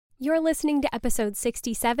You're listening to episode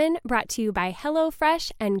 67, brought to you by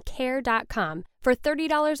HelloFresh and Care.com. For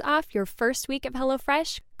 $30 off your first week of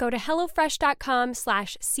HelloFresh, go to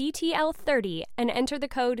HelloFresh.com/CTL30 and enter the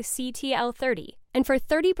code CTL30. And for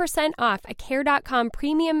 30% off a Care.com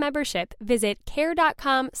premium membership, visit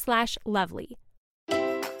Care.com/lovely.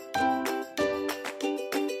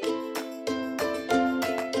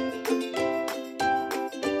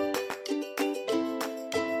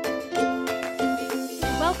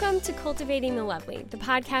 Welcome to Cultivating the Lovely, the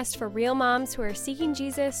podcast for real moms who are seeking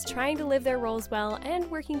Jesus, trying to live their roles well, and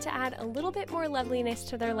working to add a little bit more loveliness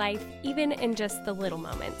to their life, even in just the little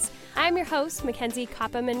moments. I'm your host, Mackenzie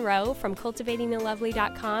Coppa-Monroe from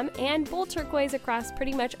CultivatingTheLovely.com and Bold Turquoise across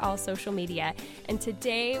pretty much all social media. And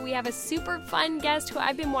today we have a super fun guest who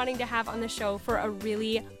I've been wanting to have on the show for a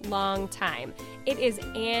really long time. It is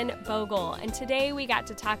Anne Bogle, and today we got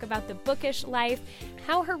to talk about the bookish life,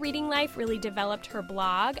 how her reading life really developed her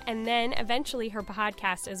blog, and then eventually her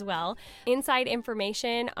podcast as well. Inside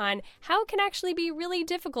information on how it can actually be really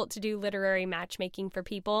difficult to do literary matchmaking for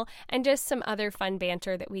people, and just some other fun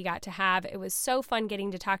banter that we got to have. It was so fun getting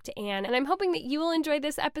to talk to Anne, and I'm hoping that you will enjoy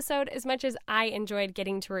this episode as much as I enjoyed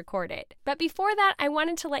getting to record it. But before that, I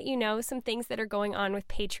wanted to let you know some things that are going on with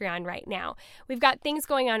Patreon right now. We've got things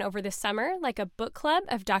going on over the summer, like a book club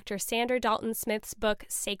of Dr. Sandra Dalton Smith's book,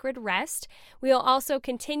 Sacred Rest. We'll also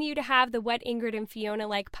continue to have the What Ingrid and Fiona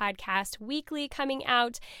Like podcast weekly coming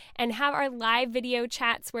out and have our live video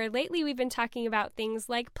chats where lately we've been talking about things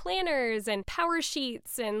like planners and power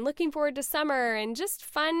sheets and looking forward to summer and just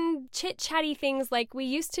fun chit-chatty things like we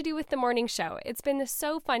used to do with the morning show. It's been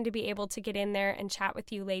so fun to be able to get in there and chat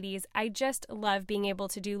with you ladies. I just love being able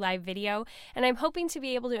to do live video, and I'm hoping to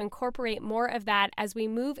be able to incorporate more of that as we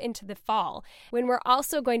move into the fall, when we're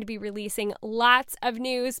also going to be releasing lots of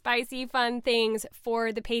new spicy fun things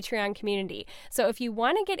for the Patreon community. So if you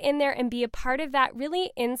want to get in there and be a part of that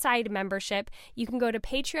really inside membership, you can go to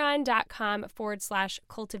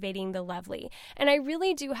patreon.com/cultivatingthelovely. And I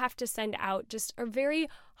really do have to send out just a very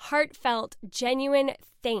heartfelt, genuine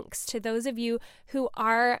thanks to those of you who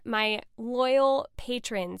are my loyal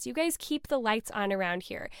patrons. You guys keep the lights on around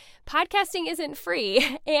here. Podcasting isn't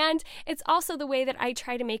free, and it's also the way that I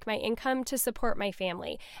try to make my income to support my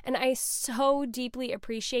family. And I so deeply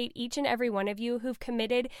appreciate each and every one of you who've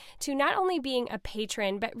committed to not only being a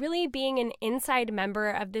patron, but really being an inside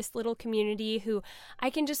member of this little community who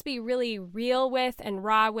I can just be really real with and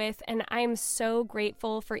raw with, and I'm so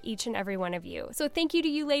grateful for each and every one of you. So thank you to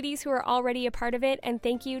you ladies who are already a part of it, and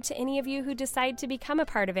thank you to any of you who decide to become a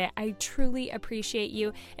part of it. I truly appreciate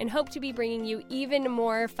you and hope to be bringing you even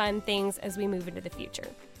more fun things as we move into the future.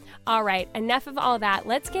 All right, enough of all that.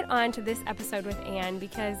 Let's get on to this episode with Anne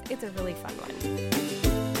because it's a really fun one.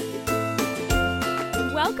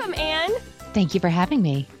 Welcome, Anne. Thank you for having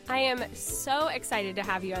me. I am so excited to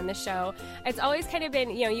have you on the show. It's always kind of been,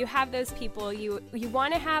 you have those people you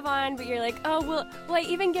want to have on, but you're like, oh, will I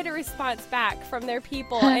even get a response back from their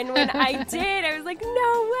people? And when I did, I was like,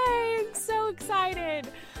 no way, I'm so excited.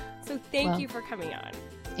 So thank you for coming on.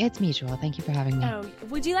 It's mutual. Thank you for having me.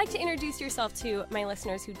 Would you like to introduce yourself to my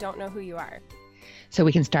listeners who don't know who you are? So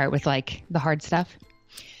we can start with like the hard stuff?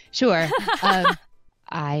 Sure.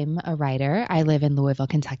 I'm a writer. I live in Louisville,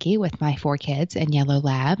 Kentucky with my 4 kids and Yellow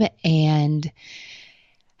Lab, and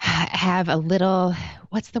have a little,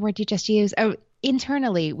 what's the word you just used? Oh,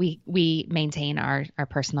 internally, we maintain our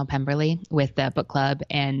personal Pemberley with the book club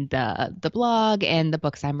and the blog and the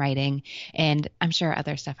books I'm writing, and I'm sure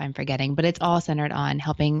other stuff I'm forgetting, but it's all centered on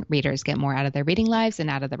helping readers get more out of their reading lives and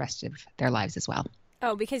out of the rest of their lives as well.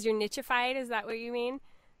 Oh, because you're nichified? Is that what you mean?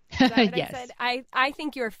 Is that what yes. I said? I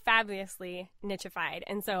think you're fabulously nichified,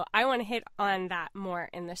 and so I want to hit on that more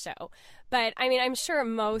in the show. But, I mean, I'm sure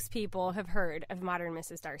most people have heard of Modern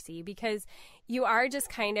Mrs. Darcy because you are just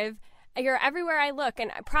kind of, you're everywhere I look,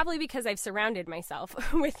 and probably because I've surrounded myself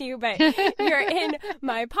with you, but you're in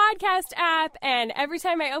my podcast app, and every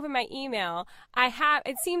time I open my email,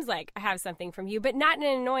 it seems like I have something from you, but not in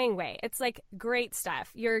an annoying way. It's like great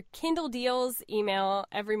stuff. Your Kindle Deals email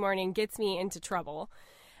every morning gets me into trouble.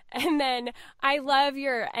 And then I love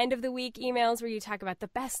your end of the week emails where you talk about the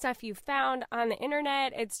best stuff you found on the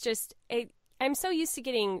internet. It's just, I'm so used to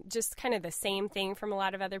getting just kind of the same thing from a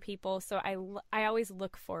lot of other people. So I always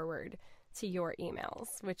look forward to your emails,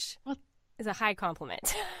 which is a high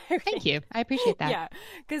compliment. Thank you. I appreciate that. Yeah,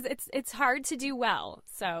 because it's hard to do well.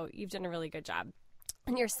 So you've done a really good job.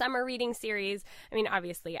 In your summer reading series, I mean,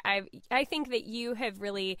 obviously, I think that you have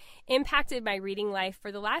really impacted my reading life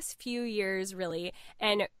for the last few years, really,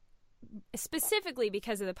 and specifically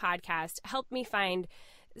because of the podcast, helped me find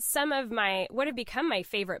some of what have become my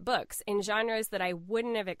favorite books in genres that I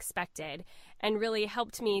wouldn't have expected, and really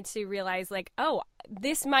helped me to realize like, oh,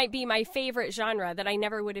 this might be my favorite genre that I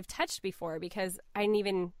never would have touched before because I didn't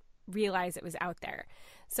even realize it was out there.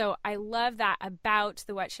 So I love that about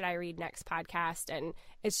the What Should I Read Next podcast. And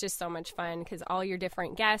it's just so much fun because all your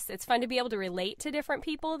different guests, it's fun to be able to relate to different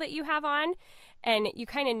people that you have on. And you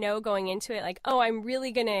kind of know going into it, like, oh, I'm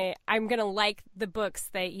going to like the books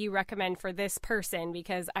that you recommend for this person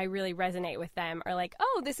because I really resonate with them. Or like,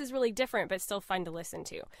 oh, this is really different, but still fun to listen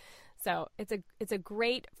to. So it's a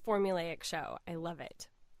great formulaic show. I love it.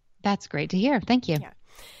 That's great to hear. Thank you. Yeah.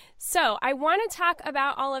 So I want to talk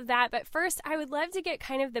about all of that, but first I would love to get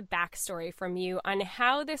kind of the backstory from you on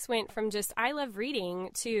how this went from just I love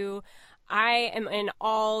reading to I am in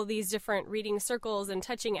all these different reading circles and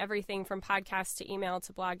touching everything from podcasts to email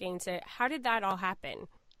to blogging to how did that all happen?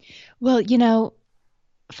 Well,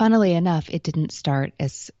 funnily enough, it didn't start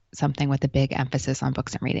as something with a big emphasis on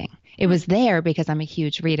books and reading. It was there because I'm a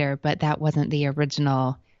huge reader, but that wasn't the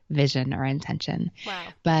original vision or intention. Wow.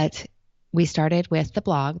 But we started with the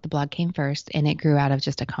blog. The blog came first, and it grew out of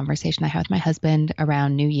just a conversation I had with my husband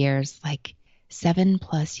around New Year's, like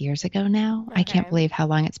 7+ years ago now. Okay. I can't believe how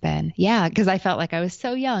long it's been. Yeah, because I felt like I was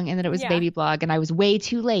so young, and then it was baby blog, and I was way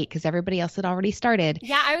too late because everybody else had already started.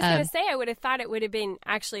 Yeah, I was going to say I would have thought it would have been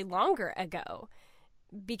actually longer ago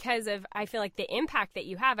because of, I feel like the impact that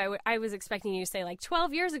you have. I was expecting you to say like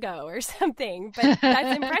 12 years ago or something, but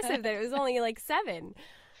that's impressive that it was only like 7.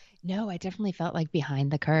 No, I definitely felt like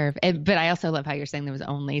behind the curve. But I also love how you're saying there was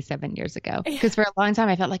only 7 years ago. Because for a long time,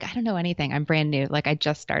 I felt like I don't know anything. I'm brand new. Like I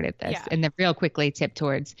just started this. Yeah. And then real quickly tipped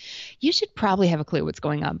towards, you should probably have a clue what's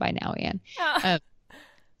going on by now, Anne. Oh.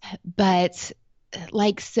 But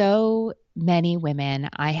like so many women,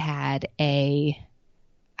 I had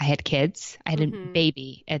kids. I had a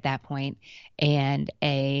baby at that point and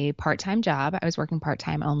a part-time job. I was working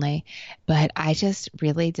part-time only, but I just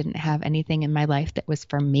really didn't have anything in my life that was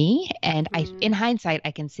for me. And in hindsight,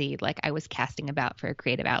 I can see like I was casting about for a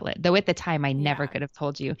creative outlet, though at the time I never could have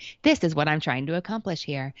told you this is what I'm trying to accomplish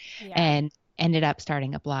here. Yeah. And ended up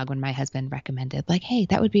starting a blog when my husband recommended like, hey,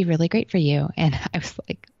 that would be really great for you. And I was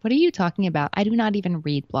like, what are you talking about? I do not even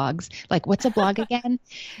read blogs. Like, what's a blog again?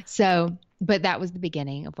 But that was the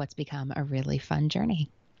beginning of what's become a really fun journey.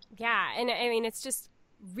 Yeah. And I mean, it's just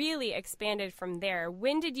really expanded from there.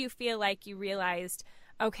 When did you feel like you realized,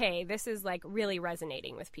 okay, this is like really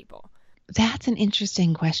resonating with people? That's an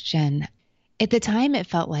interesting question. At the time, it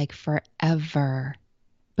felt like forever.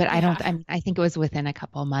 But I think it was within a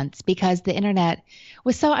couple of months because the internet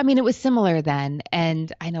was it was similar then.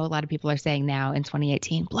 And I know a lot of people are saying now in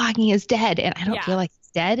 2018, blogging is dead. And I don't feel like it's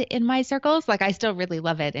dead in my circles. Like I still really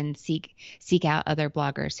love it and seek out other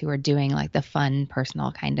bloggers who are doing like the fun,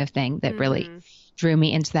 personal kind of thing that really drew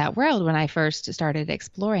me into that world when I first started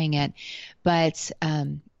exploring it. But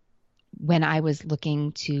when I was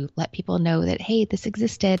looking to let people know that, hey, this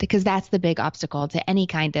existed, because that's the big obstacle to any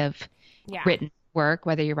kind of written work,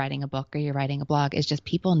 whether you're writing a book or you're writing a blog, is just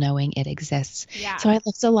people knowing it exists. Yeah. So I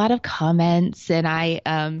left a lot of comments and I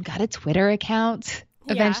got a Twitter account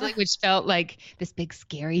eventually, which felt like this big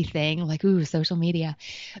scary thing, like, ooh, social media.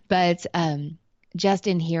 But just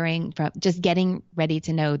getting ready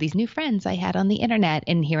to know these new friends I had on the internet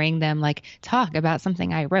and hearing them like talk about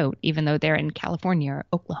something I wrote, even though they're in California or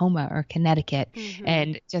Oklahoma or Connecticut,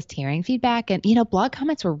 and just hearing feedback. And, blog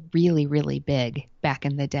comments were really, really big back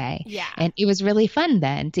in the day. Yeah. And it was really fun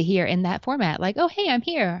then to hear in that format, like, oh, hey, I'm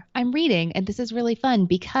here, I'm reading, and this is really fun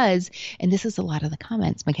because, and this is a lot of the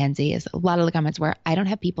comments, Mackenzie, is a lot of the comments where I don't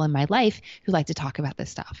have people in my life who like to talk about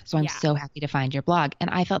this stuff. So I'm so happy to find your blog.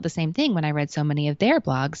 And I felt the same thing when I read so many of their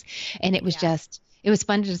blogs. And it was it was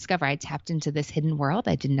fun to discover I tapped into this hidden world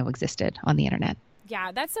I didn't know existed on the internet.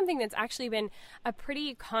 Yeah, that's something that's actually been a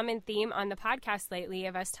pretty common theme on the podcast lately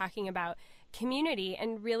of us talking about community.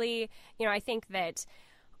 And really, I think that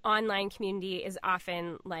online community is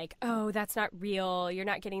often like, oh, that's not real. You're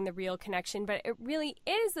not getting the real connection. But it really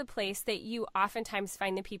is the place that you oftentimes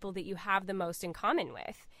find the people that you have the most in common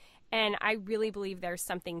with. And I really believe there's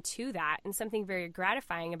something to that and something very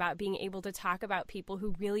gratifying about being able to talk about people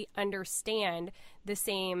who really understand the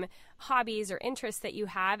same hobbies or interests that you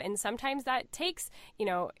have. And sometimes that takes,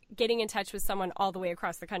 getting in touch with someone all the way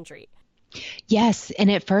across the country. Yes. And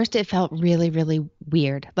at first it felt really, really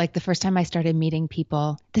weird. Like the first time I started meeting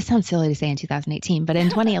people, this sounds silly to say in 2018, but in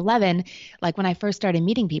 2011, like when I first started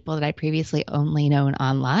meeting people that I previously only known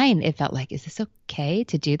online, it felt like, is this okay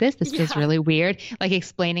to do this? This feels really weird. Like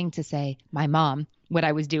explaining to, say, my mom what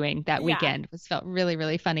I was doing that weekend felt really,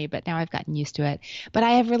 really funny, but now I've gotten used to it. But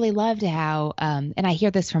I have really loved how, and I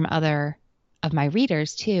hear this from other of my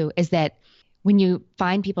readers too is that when you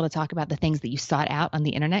find people to talk about the things that you sought out on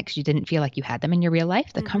the internet because you didn't feel like you had them in your real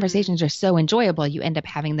life, the conversations are so enjoyable. You end up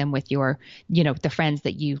having them with your, the friends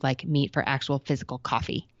that you like meet for actual physical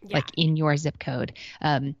coffee, like in your zip code.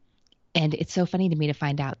 And it's so funny to me to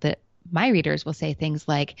find out that my readers will say things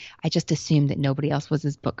like, I just assumed that nobody else was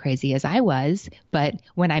as book crazy as I was. But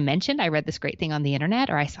when I mentioned I read this great thing on the internet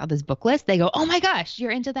or I saw this book list, they go, oh my gosh, you're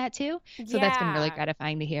into that too? So that's been really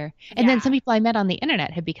gratifying to hear. And then some people I met on the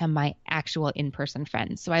internet have become my actual in-person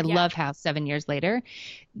friends. So I love how 7 years later,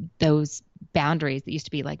 those boundaries that used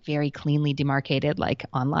to be like very cleanly demarcated, like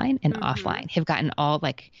online and offline, have gotten all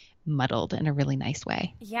like muddled in a really nice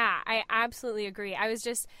way. Yeah, I absolutely agree. I was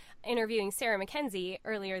just interviewing Sarah McKenzie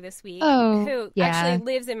earlier this week, who actually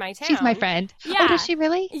lives in my town. She's my friend. Yeah. Oh, does she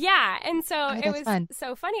really? Yeah. And so it was fun.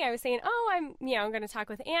 So funny. I was saying, I'm going to talk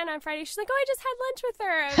with Anne on Friday. She's like, I just had lunch with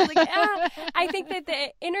her. I was like, I think that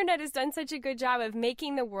the internet has done such a good job of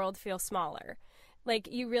making the world feel smaller. Like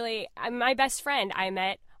you really, my best friend I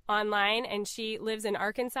met online and she lives in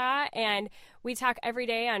Arkansas and we talk every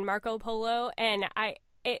day on Marco Polo, and I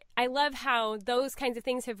love how those kinds of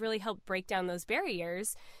things have really helped break down those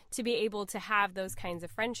barriers to be able to have those kinds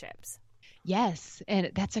of friendships. Yes,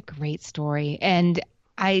 and that's a great story. And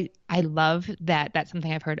I love that that's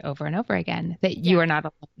something I've heard over and over again, that you are not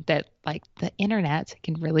alone, that like the internet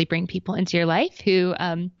can really bring people into your life who,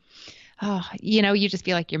 you just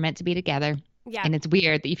feel like you're meant to be together. Yeah. And it's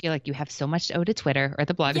weird that you feel like you have so much to owe to Twitter or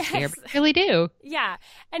the blogosphere, but you really do. Yeah.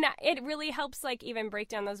 And it really helps like even break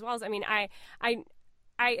down those walls. I mean,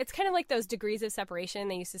 it's kind of like those degrees of separation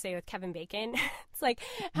they used to say with Kevin Bacon. It's like,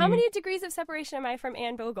 how many degrees of separation am I from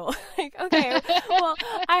Anne Bogle? Like, okay, well,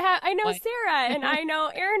 I know Sarah and I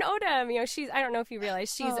know Erin Odom. I don't know if you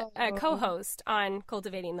realize she's a co-host on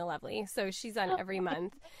Cultivating the Lovely. So she's on every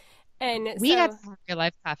month. And we got Your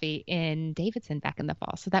Life Coffee in Davidson back in the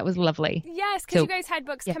fall. So that was lovely. Yes, because you guys had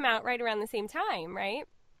books come out right around the same time, right?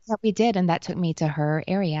 Yeah, we did. And that took me to her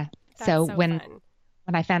area. That's so when fun.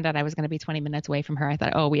 When I found out I was going to be 20 minutes away from her, I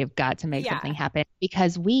thought, we have got to make something happen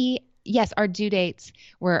because our due dates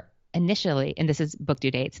were initially, and this is book due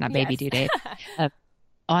dates, not baby due dates,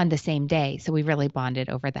 on the same day. So we really bonded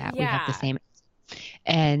over that. We have the same.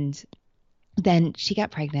 And then she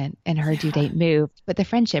got pregnant and her due date moved, but the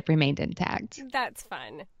friendship remained intact. That's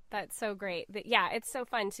fun. That's so great. It's so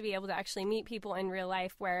fun to be able to actually meet people in real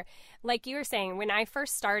life where, like you were saying, when I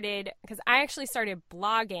first started, because I actually started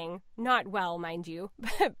blogging, not well, mind you,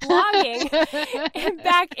 but blogging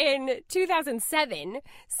back in 2007.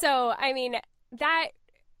 So, I mean, that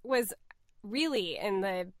was really in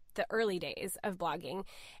the early days of blogging.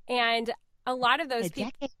 And a lot of those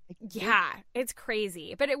people, it's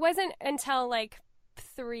crazy. But it wasn't until like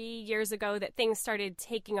 3 years ago that things started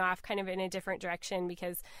taking off kind of in a different direction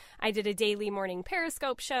because I did a daily morning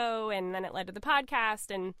Periscope show and then it led to the podcast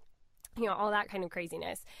and all that kind of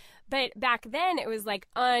craziness. But back then it was like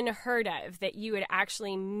unheard of that you would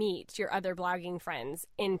actually meet your other blogging friends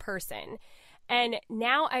in person. And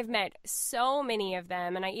now I've met so many of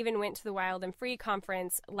them, and I even went to the Wild and Free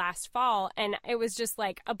conference last fall, and it was just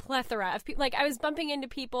like a plethora of people. Like I was bumping into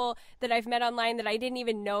people that I've met online that I didn't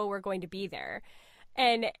even know were going to be there.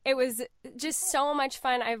 And it was just so much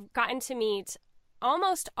fun. I've gotten to meet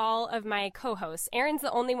almost all of my co-hosts. Erin's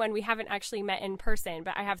the only one we haven't actually met in person,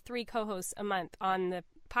 but I have 3 co-hosts a month on the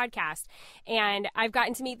podcast. And I've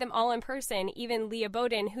gotten to meet them all in person, even Leah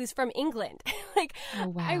Bowden, who's from England.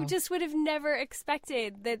 I just would have never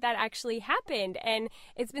expected that actually happened. And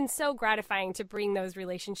it's been so gratifying to bring those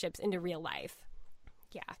relationships into real life.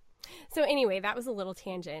 Yeah. So anyway, that was a little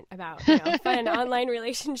tangent about fun online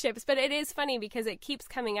relationships, but it is funny because it keeps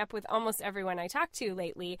coming up with almost everyone I talk to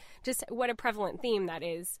lately, just what a prevalent theme that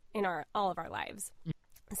is in all of our lives.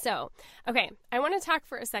 So, okay, I want to talk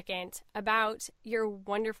for a second about your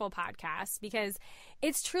wonderful podcast because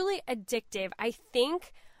it's truly addictive. I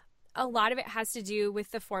think a lot of it has to do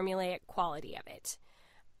with the formulaic quality of it.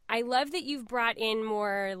 I love that you've brought in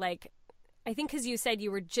more I think because you said you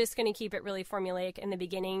were just going to keep it really formulaic in the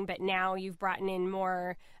beginning, but now you've brought in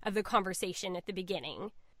more of the conversation at the beginning.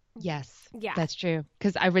 Yes, yeah, that's true.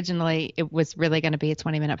 Because originally it was really going to be a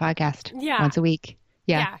 20-minute podcast once a week.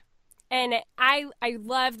 Yeah. And I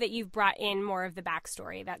love that you've brought in more of the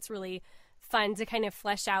backstory. That's really fun to kind of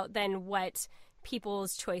flesh out then what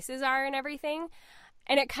people's choices are and everything.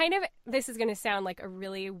 And it kind of, this is going to sound like a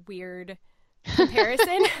really weird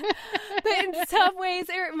comparison, but in some ways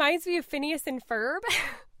it reminds me of Phineas and Ferb.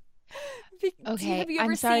 Okay, have you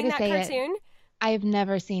ever seen that cartoon? I've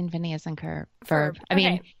never seen Phineas and Ferb. I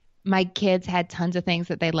mean, my kids had tons of things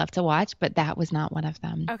that they loved to watch, but that was not one of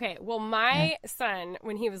them. Okay, well, my son,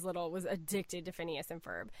 when he was little, was addicted to Phineas and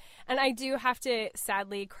Ferb. And I do have to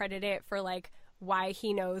sadly credit it for, like, why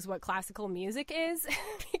he knows what classical music is,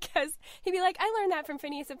 because he'd be like, I learned that from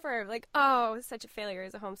Phineas and Ferb. Like, oh, such a failure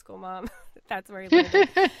as a homeschool mom. That's where he learned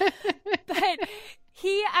it. But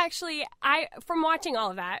he actually, from watching all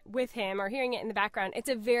of that with him or hearing it in the background, it's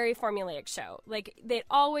a very formulaic show. Like, it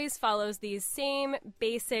always follows these same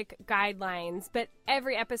basic guidelines, but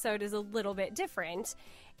every episode is a little bit different.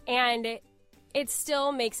 And it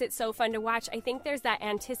still makes it so fun to watch. I think there's that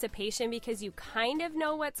anticipation because you kind of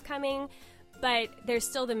know what's coming, but there's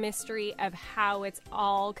still the mystery of how it's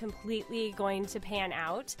all completely going to pan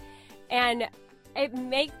out. And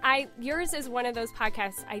yours is one of those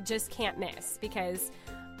podcasts I just can't miss because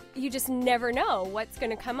you just never know what's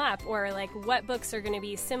going to come up or like what books are going to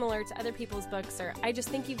be similar to other people's books, or I just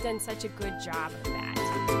think you've done such a good job of that.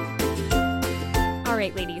 All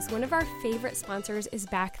right, ladies, one of our favorite sponsors is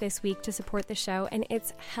back this week to support the show, and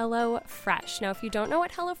it's HelloFresh. Now, if you don't know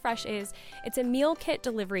what HelloFresh is, it's a meal kit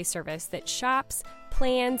delivery service that shops,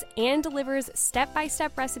 plans, and delivers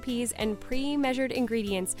step-by-step recipes and pre-measured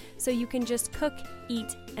ingredients so you can just cook,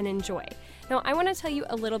 eat, and enjoy. Now, I want to tell you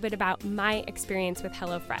a little bit about my experience with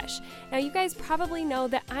HelloFresh. Now, you guys probably know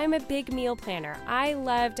that I'm a big meal planner. I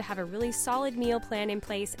love to have a really solid meal plan in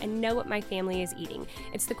place and know what my family is eating.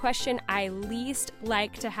 It's the question I least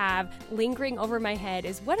like to have lingering over my head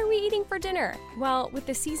is, what are we eating for dinner? Well, with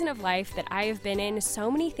the season of life that I have been in,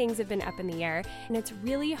 so many things have been up in the air, and it's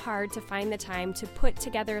really hard to find the time to put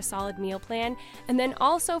together a solid meal plan and then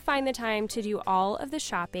also find the time to do all of the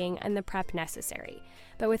shopping and the prep necessary.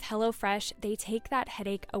 But with HelloFresh, they take that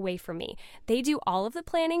headache away from me. They do all of the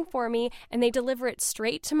planning for me, and they deliver it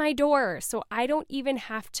straight to my door, so I don't even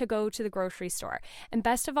have to go to the grocery store. And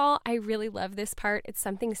best of all, I really love this part. It's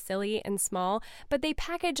something silly and small, but they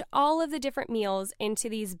package all of the different meals into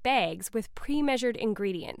these bags with pre-measured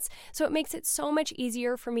ingredients. So it makes it so much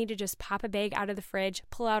easier for me to just pop a bag out of the fridge,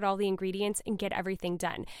 pull out all the ingredients, and get everything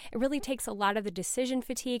done. It really takes a lot of the decision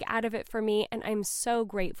fatigue out of it for me, and I'm so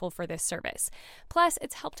grateful for this service. Plus,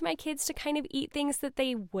 it's helped my kids to kind of eat things that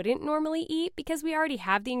they wouldn't normally eat because we already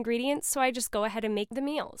have the ingredients, so I just go ahead and make the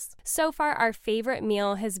meals. So far, our favorite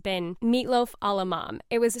meal has been meatloaf a la mom.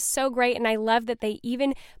 It was so great, and I love that they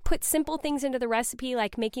even put simple things into the recipe,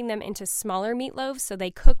 like making them into smaller meatloaves so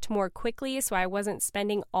they cooked more quickly, so I wasn't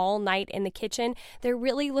spending all night in the kitchen. They're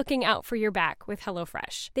really looking out for your back with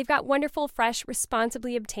HelloFresh. They've got wonderful, fresh,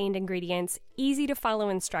 responsibly obtained ingredients, easy to follow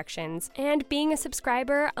instructions, and being a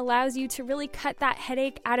subscriber allows you to really cut that headache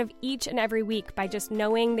out of each and every week by just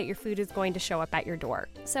knowing that your food is going to show up at your door.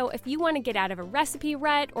 So if you want to get out of a recipe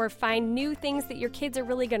rut or find new things that your kids are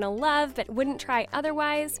really going to love but wouldn't try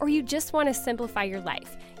otherwise, or you just want to simplify your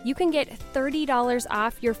life, you can get $30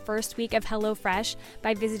 off your first week of HelloFresh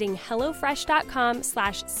by visiting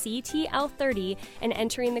HelloFresh.com/CTL30 and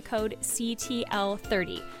entering the code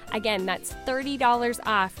CTL30. Again, that's $30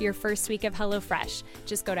 off your first week of HelloFresh.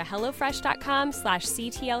 Just go to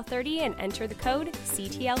HelloFresh.com/CTL30 and enter the code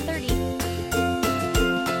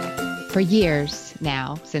CTL30. For years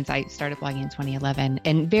now, since I started blogging in 2011,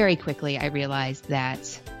 and very quickly I realized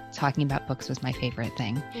that talking about books was my favorite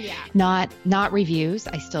thing. Yeah. Not reviews.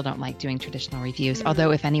 I still don't like doing traditional reviews.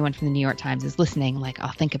 Although if anyone from the New York Times is listening, like,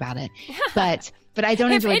 I'll think about it. But I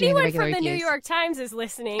don't enjoy doing the regular reviews. If anyone from the New York Times is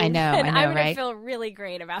listening, I know, I'm going right? to feel really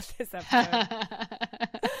great about this episode.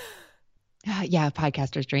 Yeah, a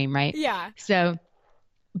podcaster's dream, right? Yeah. So,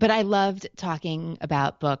 but I loved talking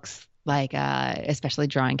about books, like especially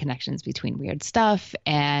drawing connections between weird stuff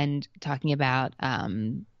and talking about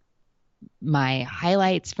my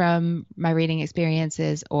highlights from my reading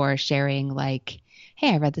experiences, or sharing like,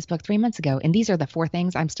 hey, I read this book 3 months ago, and these are the 4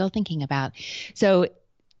 things I'm still thinking about. So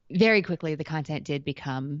very quickly, the content did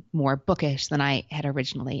become more bookish than I had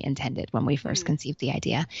originally intended when we first conceived the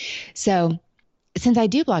idea. So since I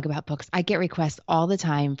do blog about books, I get requests all the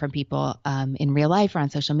time from people in real life or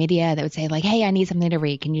on social media that would say like, hey, I need something to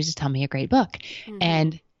read. Can you just tell me a great book?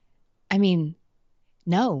 And I mean,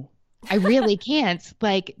 no, I really can't,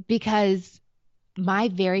 like, because my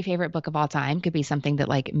very favorite book of all time could be something that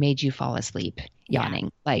like made you fall asleep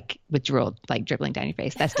yawning, like with drool, like dribbling down your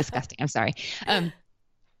face. That's disgusting. I'm sorry.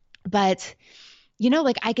 But you know,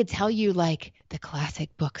 like I could tell you like the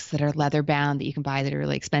classic books that are leather bound that you can buy that are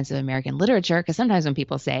really expensive American literature. Because sometimes when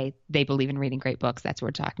people say they believe in reading great books, that's what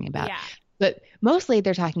we're talking about. Yeah. But mostly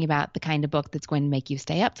they're talking about the kind of book that's going to make you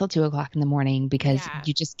stay up till 2 o'clock in the morning because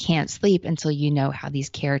you just can't sleep until you know how these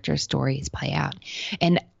character stories play out.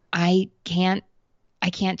 And I can't I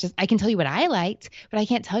can tell you what I liked, but I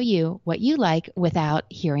can't tell you what you like without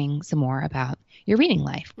hearing some more about your reading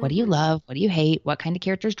life. What do you love? What do you hate? What kind of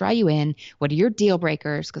characters draw you in? What are your deal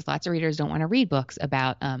breakers? Because lots of readers don't want to read books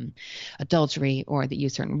about adultery or that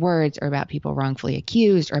use certain words or about people wrongfully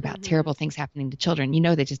accused or about terrible things happening to children. You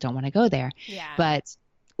know, they just don't want to go there. Yeah.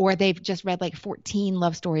 Or they've just read like 14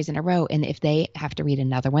 love stories in a row. And if they have to read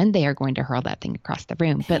another one, they are going to hurl that thing across the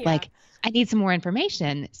room. But I need some more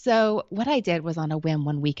information. So what I did was on a whim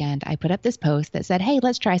one weekend, I put up this post that said, hey,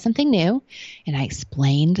 let's try something new. And I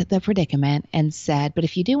explained the predicament and said, but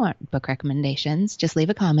if you do want book recommendations, just leave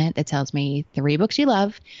a comment that tells me 3 books you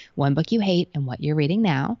love, 1 book you hate, and what you're reading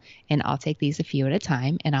now. And I'll take these a few at a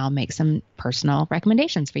time and I'll make some personal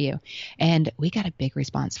recommendations for you. And we got a big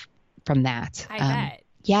response from that. I bet.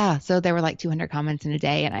 Yeah. So there were like 200 comments in a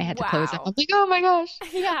day and I had to close up. I was like, oh my gosh,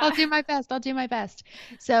 I'll do my best. I'll do my best.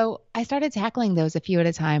 So I started tackling those a few at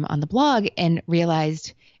a time on the blog and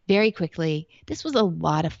realized very quickly, this was a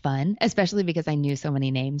lot of fun, especially because I knew so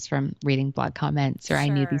many names from reading blog comments or I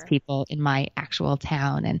knew these people in my actual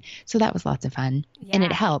town. And so that was lots of fun and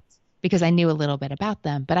it helped because I knew a little bit about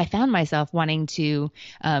them, but I found myself wanting to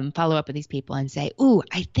follow up with these people and say, ooh,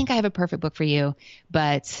 I think I have a perfect book for you,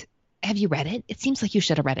 but have you read it? It seems like you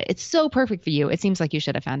should have read it. It's so perfect for you. It seems like you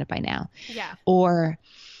should have found it by now. Yeah. Or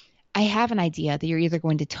I have an idea that you're either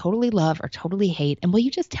going to totally love or totally hate. And will you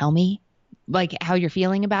just tell me like how you're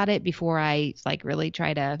feeling about it before I like really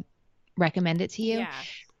try to recommend it to you? Yeah.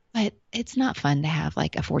 But it's not fun to have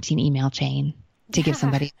like a 14 email chain to give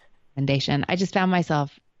somebody a recommendation. I just found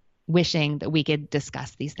myself wishing that we could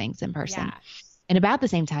discuss these things in person. Yeah. And about the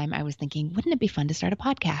same time, I was thinking, wouldn't it be fun to start a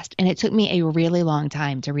podcast? And it took me a really long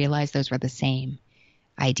time to realize those were the same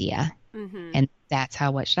idea. And that's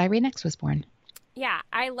how What Should I Read Next was born. Yeah,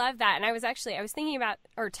 I love that. And I was thinking about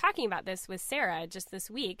or talking about this with Sarah just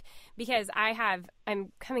this week because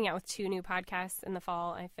I'm coming out with 2 new podcasts in the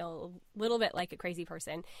fall. I feel a little bit like a crazy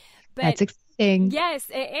person. But that's exciting. Yes,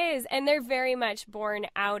 it is. And they're very much born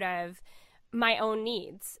out of my own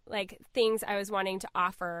needs, like things I was wanting to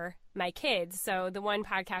offer my kids. So the one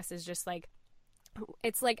podcast is just like,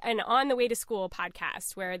 it's like an on the way to school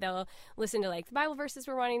podcast where they'll listen to like the Bible verses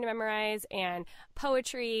we're wanting to memorize and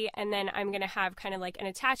poetry. And then I'm going to have kind of like an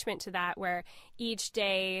attachment to that where each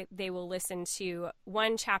day they will listen to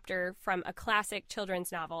 1 chapter from a classic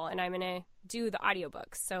children's novel. And I'm going to do the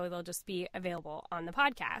audiobooks. So they'll just be available on the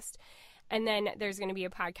podcast. And then there's going to be a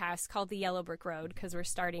podcast called The Yellow Brick Road because we're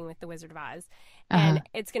starting with The Wizard of Oz. And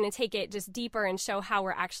it's going to take it just deeper and show how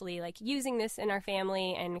we're actually like using this in our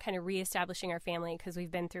family and kind of reestablishing our family because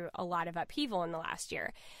we've been through a lot of upheaval in the last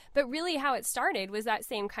year. But really how it started was that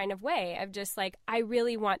same kind of way of just like, I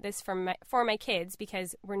really want this for my kids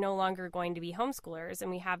because we're no longer going to be homeschoolers and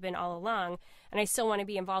we have been all along. And I still want to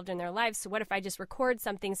be involved in their lives. So what if I just record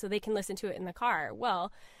something so they can listen to it in the car?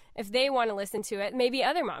 Well, if they want to listen to it, maybe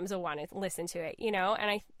other moms will want to listen to it, you know?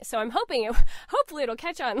 And so I'm hopefully it'll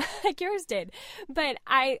catch on like yours did. But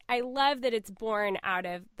I love that it's born out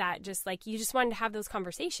of that, just like you just wanted to have those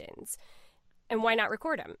conversations and why not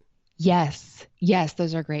record them? Yes.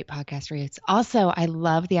 Those are great podcast reads. Also, I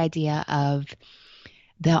love the idea of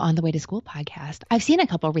the On the Way to School podcast. I've seen a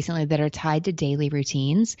couple recently that are tied to daily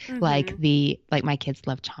routines, like my kids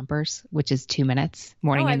love Chompers, which is 2 minutes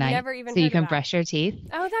morning and night. Never even so you can that. brush your teeth.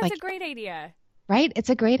 Oh, that's a great idea. Right?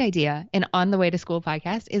 It's a great idea. And On the Way to School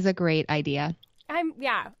podcast is a great idea.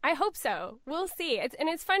 I hope so. We'll see.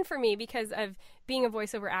 It's fun for me because of being a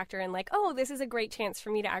voiceover actor and like, oh, this is a great chance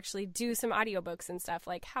for me to actually do some audiobooks and stuff.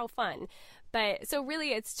 Like, how fun. But so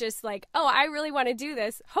really it's just like, oh, I really want to do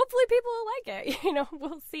this. Hopefully people will like it. You know,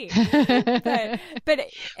 we'll see. but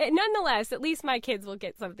nonetheless, at least my kids will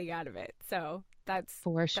get something out of it. So that's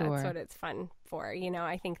for sure. That's what it's fun for. You know,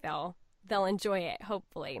 I think they'll enjoy it,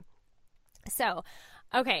 hopefully. So,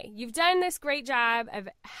 okay, you've done this great job of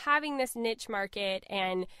having this niche market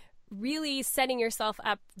and really setting yourself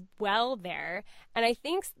up well there. And I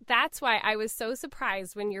think that's why I was so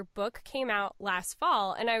surprised when your book came out last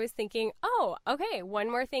fall. And I was thinking, oh, okay, one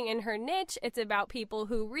more thing in her niche. It's about people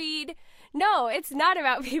who read. No, it's not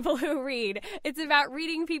about people who read. It's about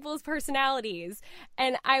reading people's personalities.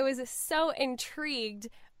 And I was so intrigued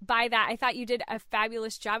by that. I thought you did a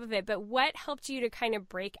fabulous job of it. But what helped you to kind of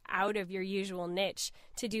break out of your usual niche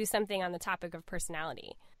to do something on the topic of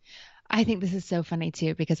personality? I think this is so funny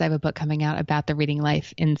too, because I have a book coming out about the reading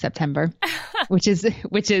life in September, which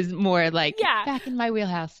is more like back in my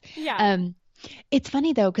wheelhouse. Yeah. It's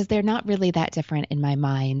funny though, because they're not really that different in my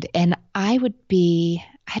mind. And I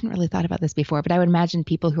hadn't really thought about this before, but I would imagine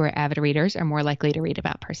people who are avid readers are more likely to read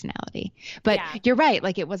about personality. But you're right.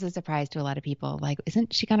 Like it was a surprise to a lot of people. Like,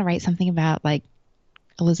 isn't she going to write something about like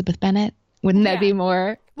Elizabeth Bennet. Wouldn't that be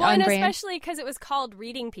more on and brand? Especially because it was called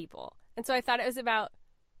Reading People. And so I thought it was about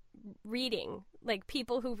reading, like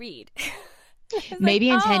people who read. Maybe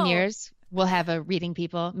in 10 years, we'll have a Reading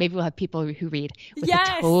People. Maybe we'll have People Who Read with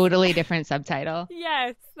yes. a totally different subtitle.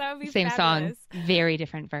 Yes, that would be Same fabulous. Song, very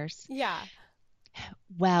different verse. Yeah.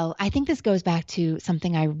 Well, I think this goes back to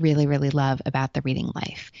something I really, really love about the reading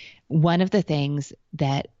life. One of the things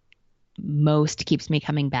that most keeps me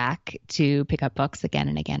coming back to pick up books again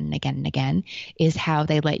and again and again and again is how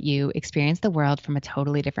they let you experience the world from a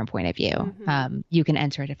totally different point of view. Mm-hmm. You can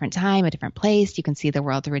enter a different time, a different place. You can see the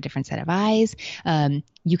world through a different set of eyes.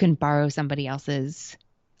 You can borrow somebody else's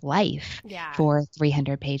life for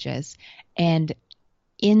 300 pages. And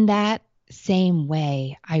in that same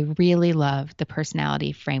way, I really love the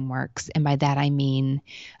personality frameworks. And by that, I mean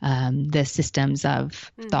the systems of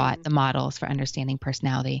thought, the models for understanding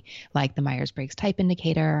personality, like the Myers-Briggs Type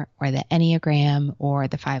Indicator or the Enneagram or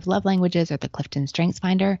the 5 Love Languages or the Clifton Strengths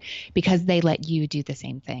Finder, because they let you do the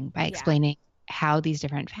same thing by explaining how these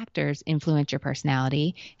different factors influence your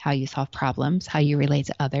personality, how you solve problems, how you relate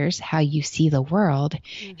to others, how you see the world.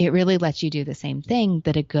 Mm-hmm. It really lets you do the same thing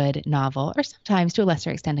that a good novel, or sometimes to a lesser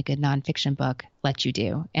extent, a good nonfiction book lets you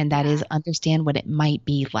do. And that is understand what it might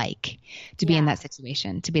be like to be in that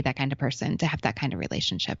situation, to be that kind of person, to have that kind of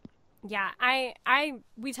relationship. Yeah,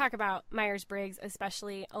 we talk about Myers-Briggs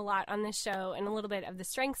especially a lot on this show, and a little bit of the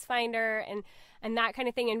Strengths Finder and that kind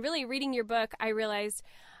of thing. And really reading your book, I realized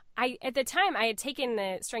at the time I had taken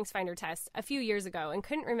the Strengths Finder test a few years ago and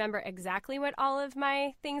couldn't remember exactly what all of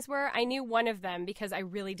my things were. I knew one of them because I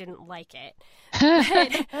really didn't like it.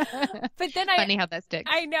 But then funny how that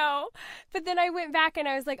sticks. I know. But then I went back and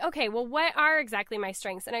I was like, okay, well, what are exactly my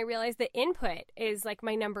strengths? And I realized that input is like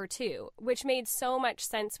my number 2, which made so much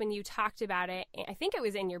sense when you talked about it. I think it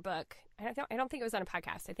was in your book. I don't think it was on a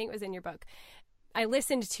podcast. I think it was in your book. I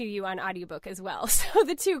listened to you on audiobook as well, so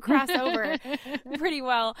the two cross over pretty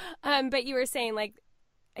well. But you were saying, like,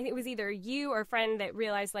 I think it was either you or a friend that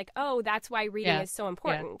realized, like, oh, that's why reading is so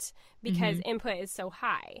important, because input is so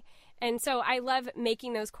high. And so I love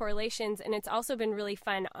making those correlations, and it's also been really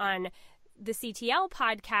fun on the CTL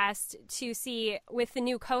podcast to see, with the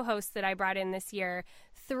new co-hosts that I brought in this year,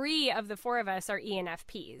 3 of the 4 of us are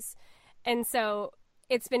ENFPs. And so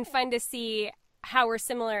it's been fun to see how we're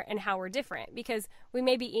similar and how we're different, because we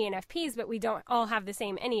may be ENFPs, but we don't all have the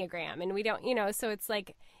same Enneagram, and we don't, so it's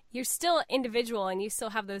like you're still individual and you still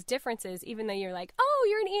have those differences, even though you're like, oh,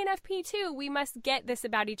 you're an ENFP too. We must get this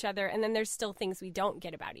about each other. And then there's still things we don't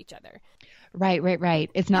get about each other. Right.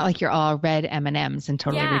 It's not like you're all red M&Ms and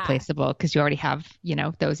totally replaceable, because you already have,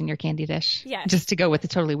 those in your candy dish. Yes. Just to go with a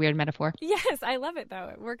totally weird metaphor. Yes. I love it though.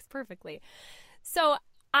 It works perfectly. So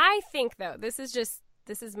I think though, this is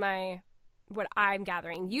what I'm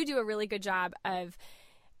gathering. You do a really good job of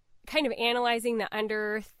kind of analyzing the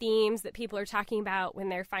under themes that people are talking about when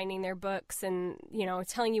they're finding their books, and,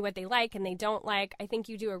 telling you what they like and they don't like. I think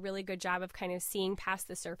you do a really good job of kind of seeing past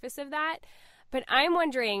the surface of that. But I'm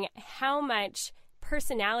wondering how much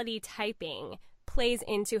personality typing plays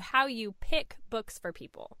into how you pick books for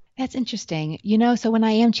people. That's interesting. So when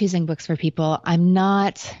I am choosing books for people, I'm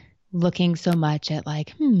not looking so much at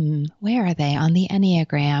like, where are they on the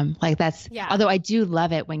Enneagram? Like although I do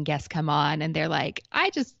love it when guests come on and they're like, I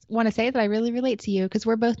just want to say that I really relate to you because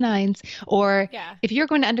we're both 9s. Or if you're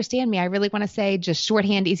going to understand me, I really want to say, just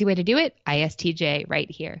shorthand, easy way to do it, ISTJ right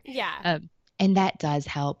here. Yeah. And that does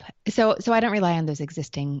help. So I don't rely on those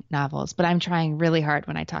existing novels, but I'm trying really hard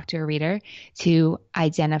when I talk to a reader to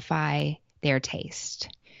identify their taste.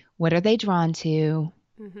 What are they drawn to?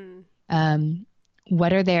 Mm-hmm.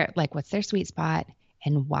 What are their, like, what's their sweet spot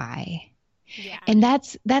and why? Yeah. And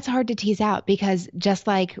that's hard to tease out, because just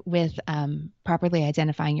like with properly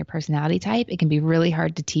identifying your personality type, it can be really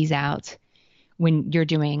hard to tease out when you're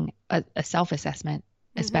doing a self-assessment,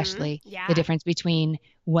 especially the difference between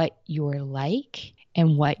what you're like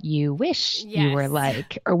and what you wish you were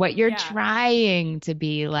like, or what you're trying to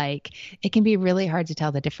be like. It can be really hard to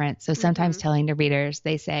tell the difference. So sometimes telling the readers,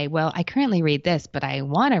 they say, well, I currently read this, but I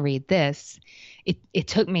want to read this. It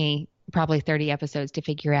took me probably 30 episodes to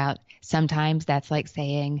figure out. Sometimes that's like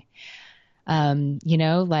saying,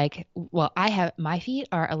 like, well, my feet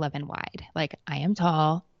are 11 wide. Like, I am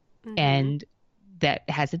tall, and that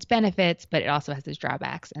has its benefits, but it also has its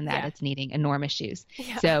drawbacks, and that it's needing enormous shoes.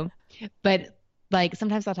 Yeah. So, but like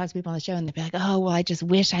sometimes I'll talk to people on the show and they'll be like, oh, well, I just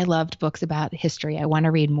wish I loved books about history. I want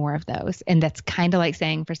to read more of those. And that's kind of like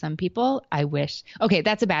saying, for some people, I wish, okay,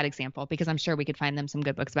 that's a bad example, because I'm sure we could find them some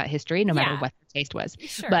good books about history, no matter what their taste was.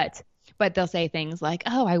 Sure. But But they'll say things like,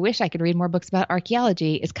 oh, I wish I could read more books about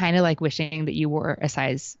archaeology. It's kind of like wishing that you wore a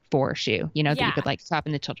size 4 shoe, you know, that you could like shop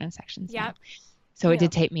in the children's sections. Yeah. So it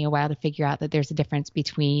did take me a while to figure out that there's a difference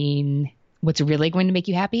between what's really going to make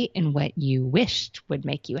you happy and what you wished would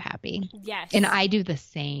make you happy. Yes. And I do the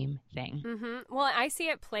same thing. Mm-hmm. Well, I see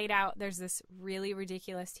it played out. There's this really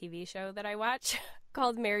ridiculous TV show that I watch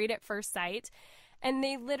called Married at First Sight. And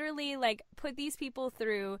they literally like put these people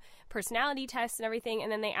through personality tests and everything.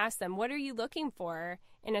 And then they ask them, what are you looking for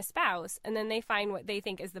in a spouse? And then they find what they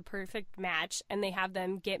think is the perfect match. And they have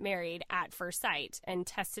them get married at first sight and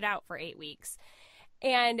test it out for 8 weeks.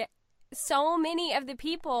 And so many of the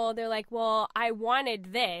people, they're like, well, I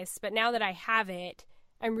wanted this, but now that I have it,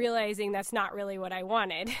 I'm realizing that's not really what I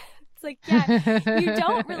wanted. It's like, yeah, you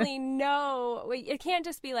don't really know. It can't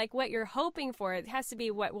just be like what you're hoping for. It has to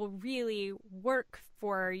be what will really work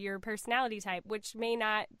for your personality type, which may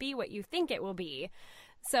not be what you think it will be.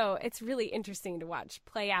 So it's really interesting to watch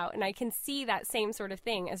play out. And I can see that same sort of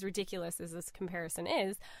thing, as ridiculous as this comparison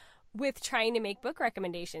is, with trying to make book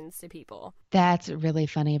recommendations to people. That's really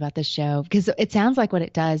funny about this show, because it sounds like what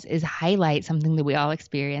it does is highlight something that we all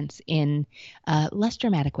experience in less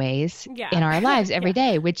dramatic ways in our lives every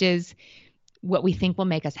day, which is what we think will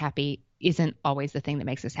make us happy isn't always the thing that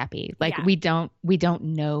makes us happy. Like we don't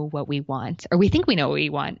know what we want, or we think we know what we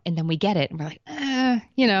want, and then we get it and we're like,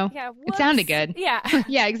 it sounded good. Yeah.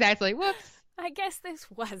 Yeah, exactly. Whoops. I guess this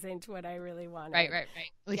wasn't what I really wanted. Right. At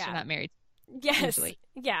least you're not married. Yes. Usually.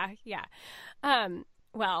 Yeah.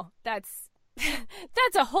 Well, that's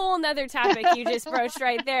a whole nother topic you just broached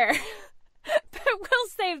right there. But we'll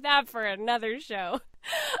save that for another show.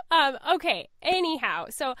 Okay. Anyhow,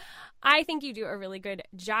 so I think you do a really good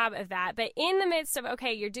job of that. But in the midst of,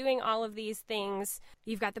 okay, you're doing all of these things.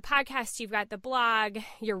 You've got the podcast, you've got the blog,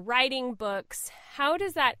 you're writing books. How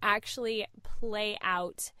does that actually play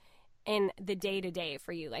out in the day-to-day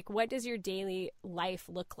for you? Like, what does your daily life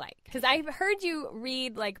look like? Because I've heard you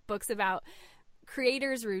read like books about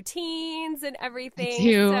creators' routines and everything. I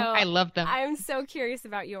do. So I love them. I'm so curious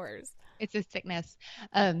about yours. It's a sickness.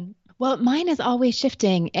 Well, mine is always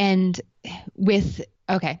shifting. And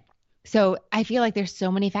so I feel like there's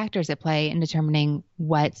so many factors at play in determining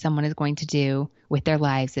what someone is going to do with their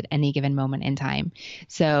lives at any given moment in time.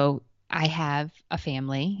 So I have a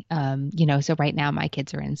family, so right now my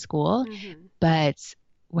kids are in school, but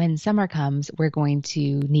when summer comes, we're going to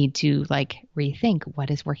need to rethink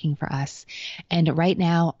what is working for us. And right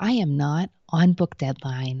now I am not on book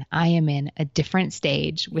deadline. I am in a different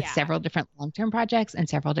stage with several different long-term projects and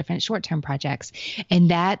several different short-term projects.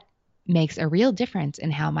 And that makes a real difference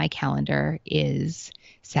in how my calendar is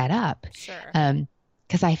set up. Sure.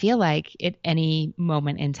 Because I feel like at any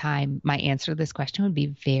moment in time, my answer to this question would be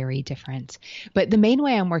very different. But the main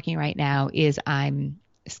way I'm working right now is I'm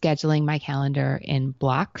scheduling my calendar in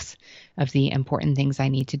blocks of the important things I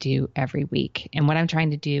need to do every week. And what I'm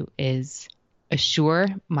trying to do is assure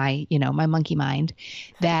my monkey mind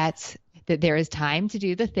that there is time to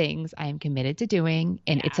do the things I am committed to doing.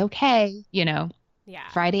 And it's okay,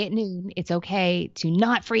 Friday at noon, it's okay to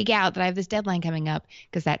not freak out that I have this deadline coming up,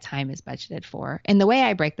 because that time is budgeted for. And the way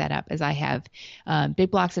I break that up is I have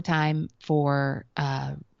big blocks of time for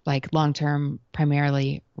long-term,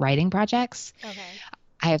 primarily writing projects. Okay.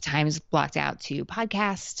 I have times blocked out to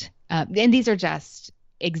podcast. And these are just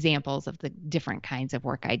examples of the different kinds of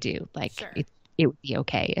work I do. Sure. It would be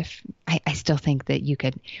okay if I still think that you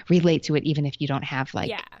could relate to it even if you don't have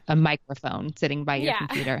a microphone sitting by your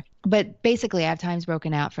computer. But basically I have times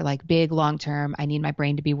broken out for big long term. I need my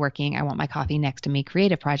brain to be working. I want my coffee next to me,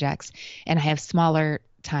 creative projects. And I have smaller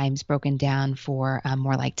times broken down for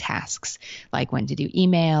more tasks, like when to do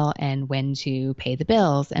email and when to pay the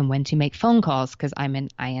bills and when to make phone calls, because I'm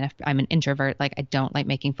an introvert. I don't like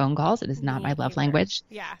making phone calls. It is not my love language.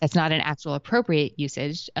 Yeah. That's not an actual appropriate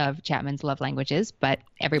usage of Chapman's love languages, but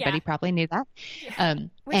everybody probably knew that.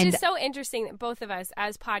 Which is so interesting that both of us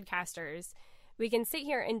as podcasters, we can sit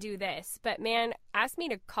here and do this, but man, ask me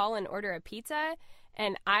to call and order a pizza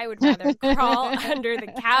and I would rather crawl under the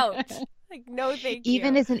couch. No, thank you.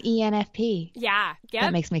 Even as an ENFP. Yeah. Yep.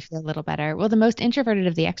 That makes me feel a little better. Well, the most introverted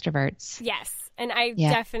of the extroverts. Yes. And I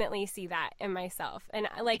definitely see that in myself. And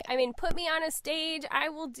put me on a stage, I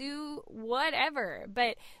will do whatever.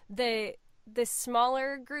 But the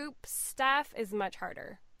smaller group stuff is much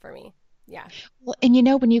harder for me. Yeah. Well, and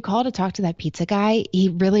when you call to talk to that pizza guy, he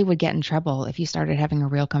really would get in trouble if you started having a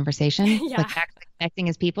real conversation, actually connecting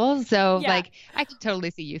as people. So I can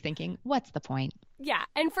totally see you thinking, what's the point? Yeah.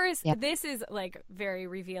 And first, this is very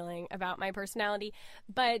revealing about my personality,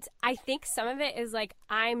 but I think some of it is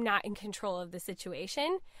I'm not in control of the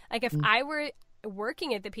situation. If I were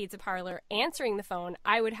working at the pizza parlor, answering the phone,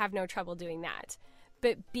 I would have no trouble doing that.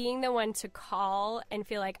 But being the one to call and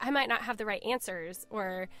feel like I might not have the right answers,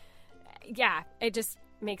 or it just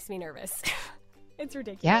makes me nervous. It's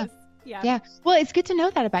ridiculous. Yeah. Well, it's good to know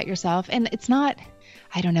that about yourself. And it's not,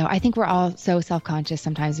 I don't know. I think we're all so self-conscious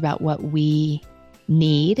sometimes about what we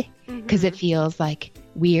need because it feels like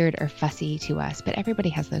weird or fussy to us. But everybody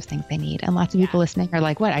has those things they need. And lots of people listening are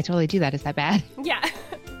like, what? I totally do that. Is that bad? Yeah.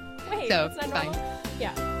 Wait, so that's not normal? fine.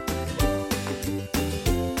 Yeah.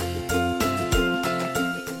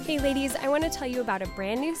 Hey ladies, I want to tell you about a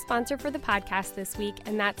brand new sponsor for the podcast this week,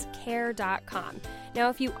 and that's Care.com. Now,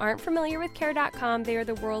 if you aren't familiar with Care.com, they are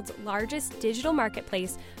the world's largest digital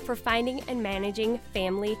marketplace for finding and managing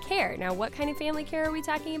family care. Now, what kind of family care are we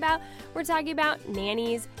talking about? We're talking about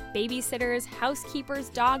nannies, babysitters, housekeepers,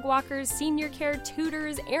 dog walkers, senior care,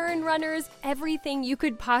 tutors, errand runners, everything you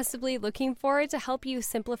could possibly looking for to help you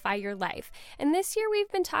simplify your life. And this year, we've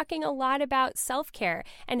been talking a lot about self-care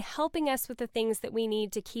and helping us with the things that we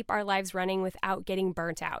need to keep our lives running without getting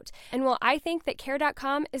burnt out. And while I think that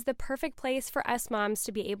Care.com is the perfect place for us moms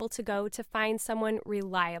to be able to go to find someone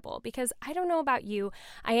reliable, because I don't know about you,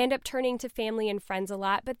 I end up turning to family and friends a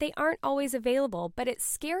lot, but they aren't always available. But it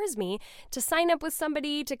scares me to sign up with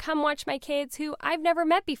somebody to come watch my kids who I've never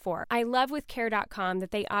met before. I love with Care.com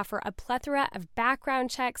that they offer a plethora of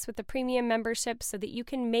background checks with the premium membership so that you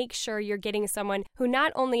can make sure you're getting someone who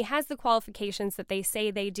not only has the qualifications that they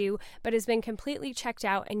say they do, but has been completely checked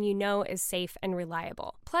out and you know is safe and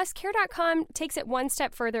reliable. Plus, Care.com takes it one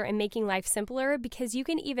step further in making life simpler because you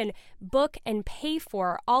can even book and pay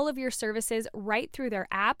for all of your services right through their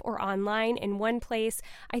app or online in one place.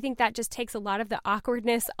 I think that just takes a lot of the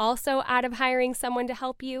awkwardness also out of hiring someone to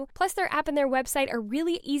help you. Plus, their app and their website are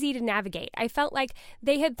really easy to navigate. I felt like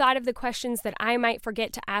they had thought of the questions that I might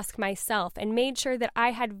forget to ask myself and made sure that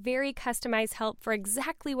I had very customized help for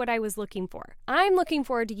exactly what I was looking for. I'm looking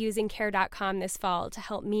forward to using Care.com this fall to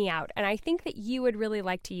help me out, and I think that you would really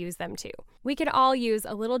like to use them too. We could all use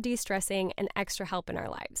a little de-stressing and extra help in our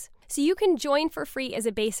lives. So you can join for free as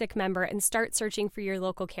a basic member and start searching for your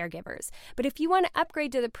local caregivers. But if you want to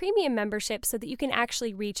upgrade to the premium membership so that you can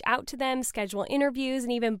actually reach out to them, schedule interviews,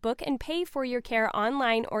 and even book and pay for your care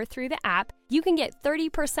online or through the app, you can get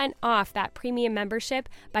 30% off that premium membership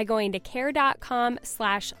by going to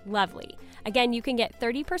care.com/lovely. Again, you can get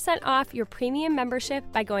 30% off your premium membership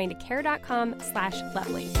by going to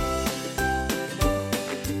care.com/lovely.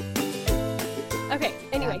 Okay,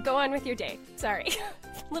 anyway, go on with your day. Sorry.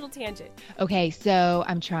 Little tangent. Okay, so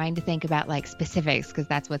I'm trying to think about like specifics because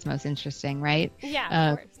that's what's most interesting, right?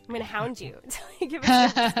 Yeah, of course. I'm going to hound you until you give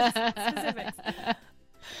us specifics.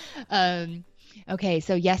 Okay,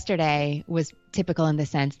 so yesterday was typical in the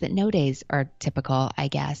sense that no days are typical, I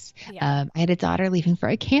guess. Yeah. I had a daughter leaving for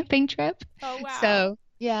a camping trip. Oh, wow.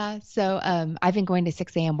 So I've been going to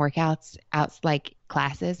 6 a.m. workouts like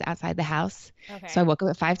classes outside the house. Okay. So I woke up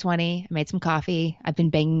at 5:20, I made some coffee. I've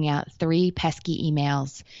been banging out 3 pesky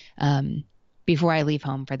emails before I leave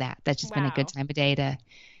home for that. That's just been a good time of day to.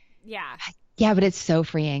 Yeah. Yeah, but it's so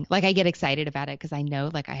freeing. Like I get excited about it because I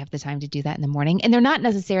know like I have the time to do that in the morning. And they're not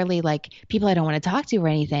necessarily like people I don't want to talk to or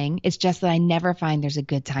anything. It's just that I never find there's a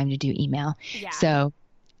good time to do email. Yeah. So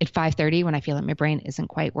at 5:30 when I feel like my brain isn't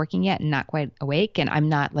quite working yet and not quite awake and I'm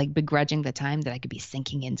not like begrudging the time that I could be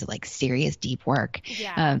sinking into like serious deep work.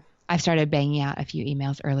 Yeah. I've started banging out a few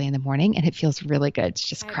emails early in the morning and it feels really good to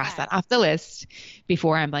just cross that off the list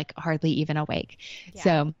before I'm like hardly even awake. Yeah.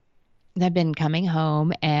 So I've been coming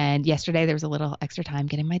home and yesterday there was a little extra time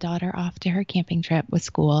getting my daughter off to her camping trip with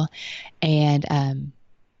school. And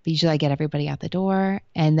usually I get everybody out the door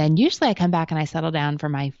and then usually I come back and I settle down for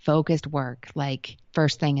my focused work, like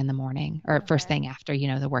first thing in the morning or first thing after,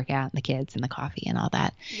 the workout and the kids and the coffee and all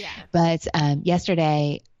that. Yeah. But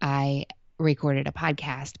yesterday I recorded a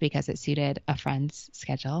podcast because it suited a friend's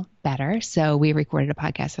schedule better. So we recorded a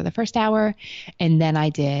podcast for the first hour and then I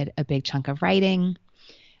did a big chunk of writing.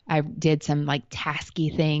 I did some like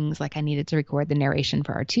tasky things, like I needed to record the narration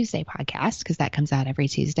for our Tuesday podcast because that comes out every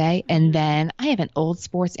Tuesday. And then I have an old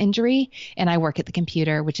sports injury and I work at the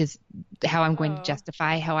computer, which is how I'm going to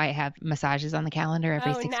justify how I have massages on the calendar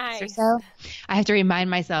every 6 weeks or so. I have to remind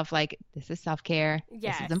myself like, this is self-care.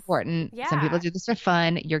 Yes. This is important. Yeah. Some people do this for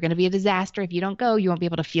fun. You're going to be a disaster. If you don't go, you won't be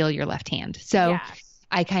able to feel your left hand. So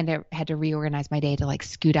I kind of had to reorganize my day to like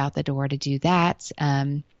scoot out the door to do that.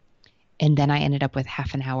 And then I ended up with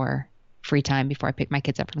half an hour free time before I picked my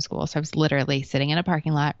kids up from school. So I was literally sitting in a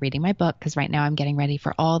parking lot reading my book because right now I'm getting ready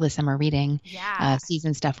for all the summer reading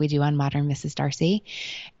season stuff we do on Modern Mrs. Darcy.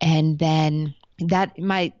 And then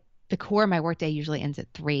my the core of my workday usually ends at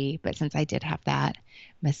 3, but since I did have that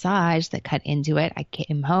massage that cut into it, I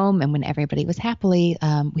came home, and when everybody was happily,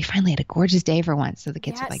 we finally had a gorgeous day for once. So the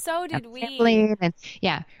kids were like, so did we. And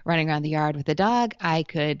running around the yard with the dog. I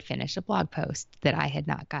could finish a blog post that I had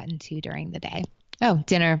not gotten to during the day. Oh,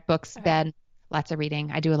 dinner, books, bed, lots of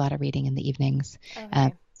reading. I do a lot of reading in the evenings.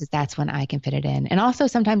 Because that's when I can fit it in. And also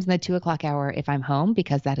sometimes in the 2:00 hour if I'm home,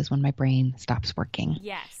 because that is when my brain stops working.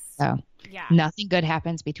 Yes. So yeah, nothing good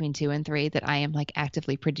happens between 2 and 3 that I am like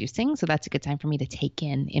actively producing. So that's a good time for me to take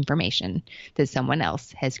in information that someone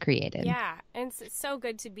else has created. Yeah. And it's so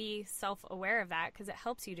good to be self-aware of that because it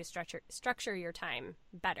helps you to structure your time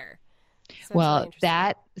better. So well, really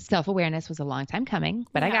that self-awareness was a long time coming,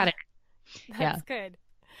 but I got it. That's good.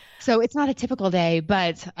 So it's not a typical day,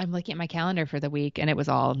 but I'm looking at my calendar for the week and it was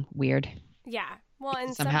all weird. Yeah. Well,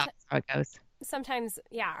 and somehow that's how it goes. Sometimes,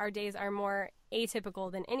 our days are more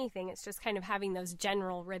atypical than anything. It's just kind of having those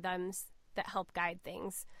general rhythms that help guide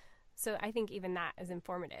things. So I think even that is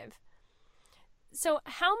informative. So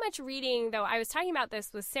how much reading, though, I was talking about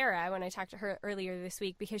this with Sarah when I talked to her earlier this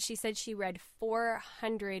week, because she said she read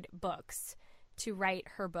 400 books to write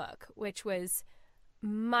her book, which was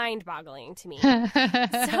mind-boggling to me.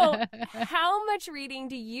 So how much reading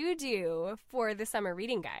do you do for the summer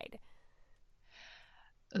reading guide?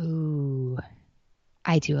 Ooh,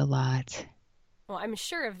 I do a lot. Well, I'm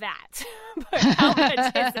sure of that. But how much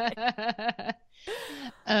is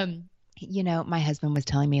it? My husband was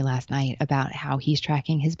telling me last night about how he's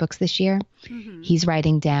tracking his books this year. Mm-hmm. He's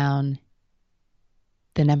writing down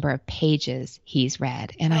the number of pages he's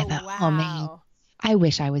read. And I thought, oh man, I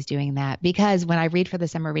wish I was doing that, because when I read for the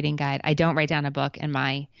summer reading guide, I don't write down a book in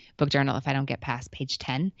my book journal if I don't get past page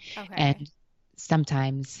 10. Okay. And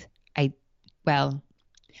sometimes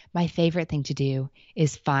my favorite thing to do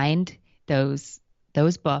is find those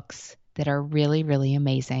books that are really, really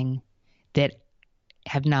amazing, that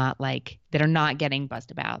are not getting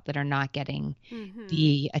buzzed about, that are not getting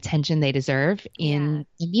the attention they deserve in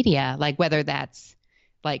the media, like whether that's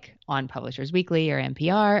like on Publishers Weekly or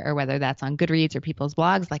NPR, or whether that's on Goodreads or people's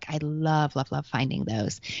blogs. Like I love, love, love finding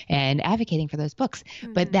those and advocating for those books.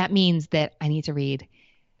 But that means that I need to read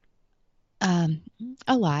a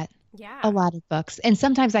lot of books. And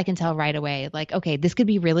sometimes I can tell right away, like, okay, this could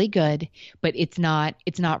be really good, but it's not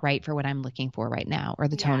right for what I'm looking for right now, or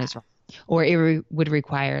the tone is wrong. Or it would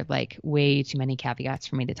require like way too many caveats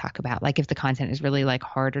for me to talk about. Like if the content is really like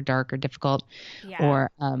hard or dark or difficult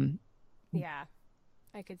or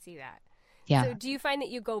I could see that. Yeah. So do you find that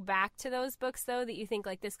you go back to those books, though, that you think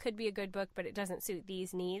like this could be a good book, but it doesn't suit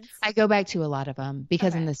these needs? I go back to a lot of them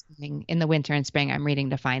because in the winter and spring, I'm reading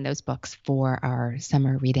to find those books for our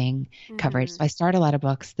summer reading coverage. So I start a lot of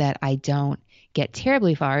books that I don't get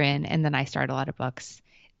terribly far in. And then I start a lot of books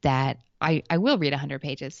that I will read 100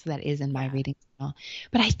 pages. So that is in my reading journal.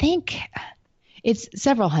 But I think it's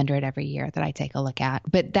several hundred every year that I take a look at.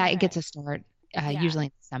 But that gets a start usually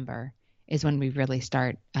in December. Is when we really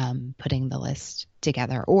start putting the list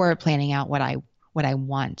together or planning out what I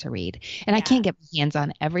want to read. And I can't get my hands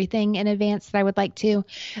on everything in advance that I would like to,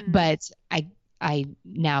 but I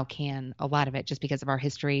now can a lot of it just because of our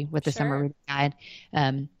history with the summer reading guide.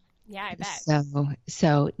 I bet.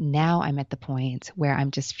 So now I'm at the point where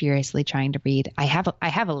I'm just furiously trying to read. I have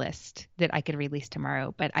a list that I could release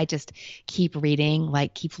tomorrow, but I just keep reading,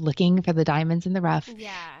 like keep looking for the diamonds in the rough.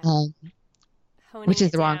 Yeah. Which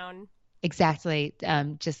is the wrong. Exactly.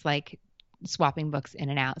 Just like swapping books in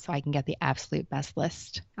and out so I can get the absolute best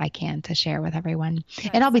list I can to share with everyone.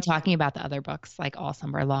 And I'll be talking about the other books like all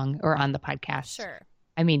summer long or on the podcast. Sure.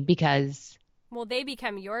 I mean, because... Well, they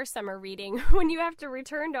become your summer reading when you have to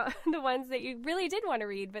return to the ones that you really did want to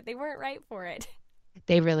read, but they weren't right for it.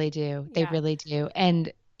 They really do. They really do.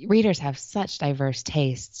 And readers have such diverse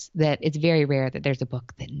tastes that it's very rare that there's a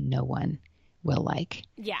book that no one will like.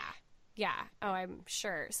 Yeah. Yeah. Oh, I'm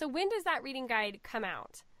sure. So when does that reading guide come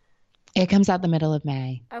out? It comes out the middle of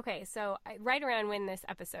May. Okay. So right around when this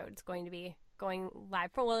episode is going to be going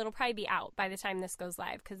live. Well, it'll probably be out by the time this goes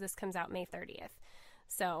live because this comes out May 30th.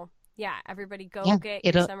 So yeah, everybody go get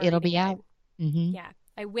your summer it'll be guide. Out. Mm-hmm. Yeah.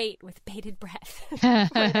 I wait with bated breath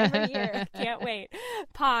every year. Can't wait.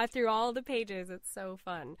 Paw through all the pages. It's so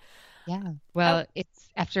fun. Yeah. Well, it's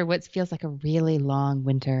after what feels like a really long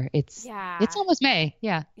winter. It's almost May.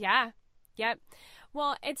 Yeah. Yeah. Yep.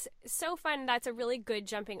 Well, it's so fun. That's a really good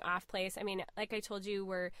jumping off place. I mean, like I told you,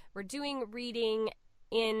 we're doing reading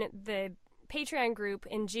in the Patreon group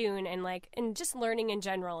in June and just learning in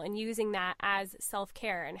general and using that as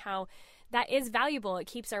self-care and how that is valuable. It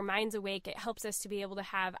keeps our minds awake. It helps us to be able to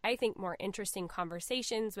have, I think, more interesting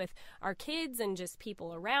conversations with our kids and just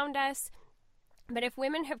people around us. But if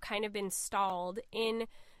women have kind of been stalled in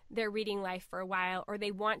their reading life for a while, or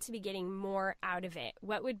they want to be getting more out of it,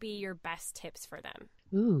 what would be your best tips for them?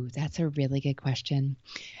 Ooh, that's a really good question.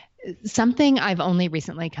 Something I've only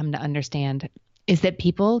recently come to understand is that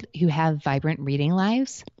people who have vibrant reading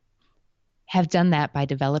lives have done that by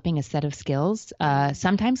developing a set of skills,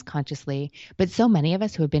 sometimes consciously, but so many of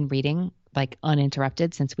us who have been reading like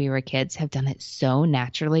uninterrupted since we were kids have done it so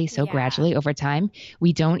naturally, so gradually over time.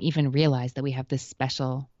 We don't even realize that we have this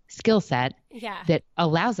special skill set that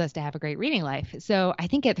allows us to have a great reading life. So I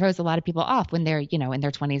think it throws a lot of people off when they're, in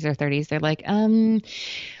their 20s or 30s. They're like,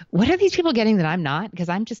 what are these people getting that I'm not? Because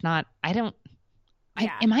I'm just not, am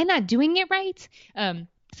I not doing it right?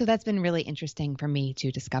 So that's been really interesting for me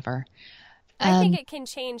to discover. I think it can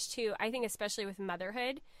change too. I think especially with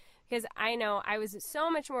motherhood, because I know I was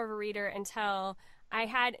so much more of a reader until I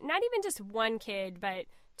had not even just one kid, but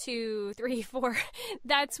 2, 3, 4.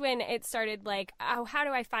 That's when it started like, oh, how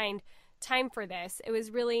do I find time for this? It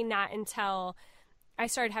was really not until I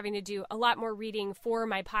started having to do a lot more reading for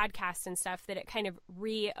my podcast and stuff that it kind of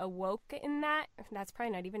reawoke in that. That's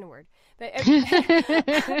probably not even a word, but it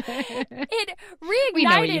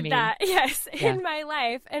reignited that, in my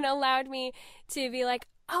life and allowed me to be like,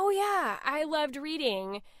 oh yeah, I loved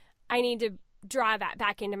reading. I need to draw that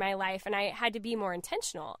back into my life. And I had to be more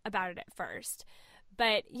intentional about it at first.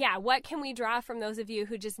 But yeah, what can we draw from those of you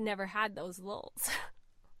who just never had those lulls?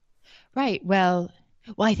 Right. Well,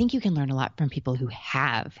 I think you can learn a lot from people who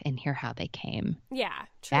have and hear how they came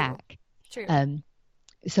back. True.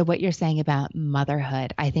 So what you're saying about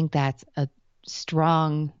motherhood, I think that's a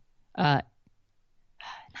strong, not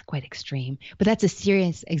quite extreme, but that's a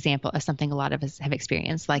serious example of something a lot of us have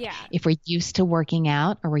experienced. Like if we're used to working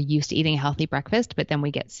out or we're used to eating a healthy breakfast, but then we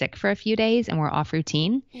get sick for a few days and we're off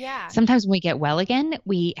routine. Yeah. Sometimes when we get well again,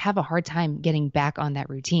 we have a hard time getting back on that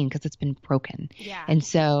routine because it's been broken. Yeah. And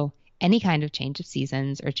so any kind of change of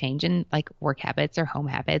seasons or change in like work habits or home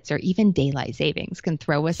habits or even daylight savings can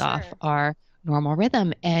throw us off our normal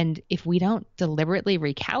rhythm. And if we don't deliberately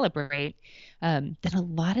recalibrate, then a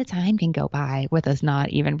lot of time can go by with us not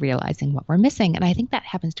even realizing what we're missing. And I think that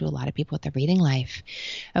happens to a lot of people with their reading life.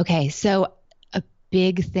 Okay, so a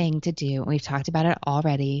big thing to do, and we've talked about it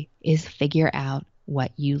already, is figure out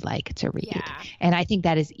what you like to read. Yeah. And I think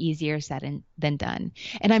that is easier said than done.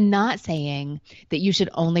 And I'm not saying that you should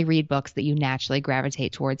only read books that you naturally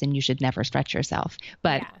gravitate towards and you should never stretch yourself.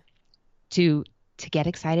 But to get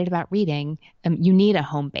excited about reading, you need a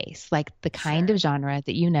home base, like the kind of genre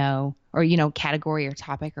that or, category or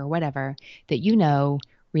topic or whatever that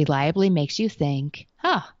reliably makes you think,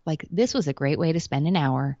 like this was a great way to spend an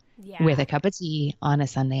hour with a cup of tea on a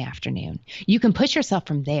Sunday afternoon. You can push yourself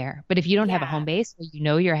from there, but if you don't have a home base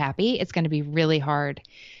where you're happy, it's going to be really hard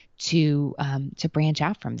to branch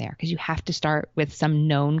out from there because you have to start with some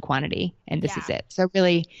known quantity, and this is it. So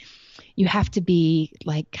really, you have to be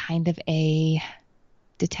like kind of a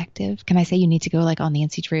detective. Can I say you need to go like on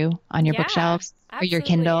Nancy Drew on your bookshelves or your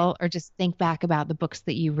Kindle, or just think back about the books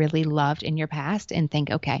that you really loved in your past and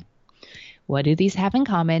think, okay, what do these have in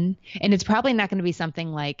common? And it's probably not going to be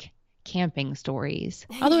something like camping stories,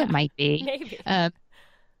 although it might be. Maybe.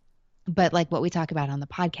 But like what we talk about on the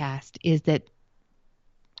podcast is that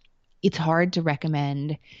it's hard to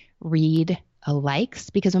recommend read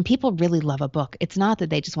alikes, because when people really love a book, it's not that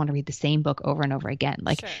they just want to read the same book over and over again.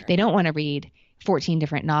 Like they don't want to read 14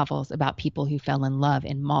 different novels about people who fell in love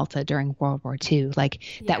in Malta during World War II. Like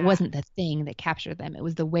that wasn't the thing that captured them. It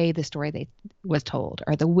was the way the story was told,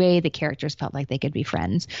 or the way the characters felt like they could be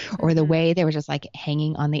friends, or the way they were just like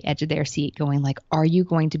hanging on the edge of their seat going like, are you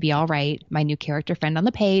going to be all right? My new character friend on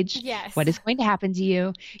the page. Yes. What is going to happen to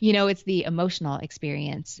you? It's the emotional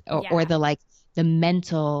experience or the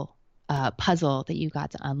mental puzzle that you got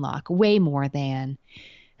to unlock way more than,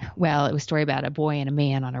 well, it was a story about a boy and a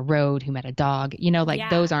man on a road who met a dog.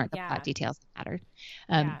 Those aren't the plot details that matter.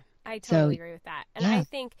 I totally agree with that. And I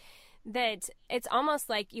think that it's almost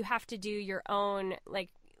like you have to do your own, like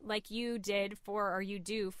you did you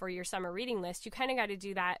do for your summer reading list. You kind of got to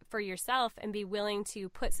do that for yourself and be willing to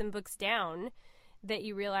put some books down that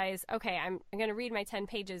you realize, okay, I'm going to read my 10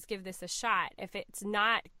 pages, give this a shot. If it's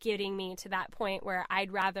not getting me to that point where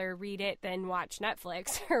I'd rather read it than watch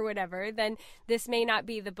Netflix or whatever, then this may not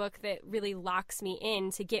be the book that really locks me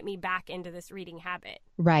in to get me back into this reading habit.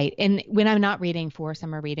 Right. And when I'm not reading for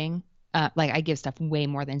summer reading, I give stuff way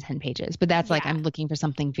more than 10 pages, but that's like, I'm looking for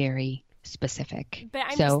something very specific. But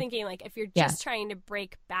I'm just thinking, like, if you're just trying to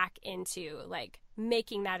break back into like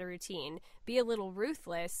making that a routine, be a little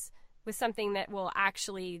ruthless with something that will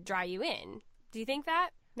actually draw you in. Do you think that?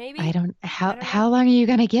 maybe. I don't, I don't know. how long are you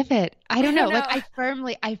going to give it? I don't know. know. Like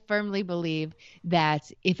I firmly believe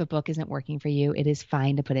that if a book isn't working for you, it is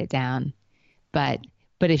fine to put it down. But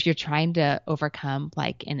if you're trying to overcome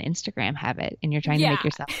like an Instagram habit and you're trying to make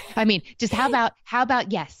yourself, I mean, just how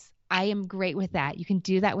about, yes, I am great with that. You can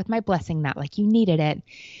do that with my blessing, not like you needed it.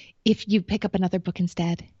 If you pick up another book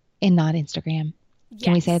instead and not Instagram.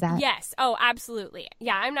 Can we say that? Yes. Oh, absolutely.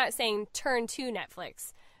 Yeah. I'm not saying turn to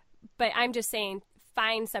Netflix, but I'm just saying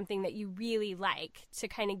find something that you really like to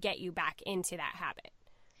kind of get you back into that habit.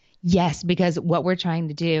 Yes, because what we're trying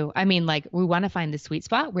to do, I mean, like we want to find the sweet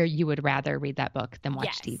spot where you would rather read that book than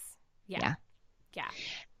watch TV. Yeah.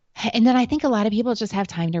 And then I think a lot of people just have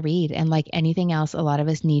time to read, and like anything else, a lot of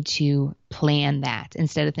us need to plan that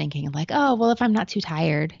instead of thinking like, oh, well, if I'm not too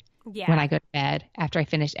tired when I go to bed after I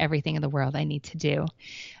finish everything in the world I need to do,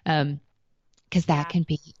 because that can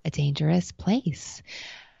be a dangerous place.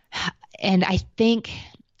 And I think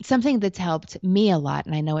something that's helped me a lot,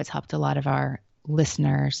 and I know it's helped a lot of our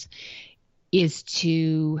listeners, is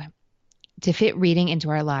to fit reading into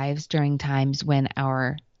our lives during times when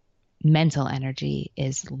our mental energy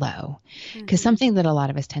is low. Because something that a lot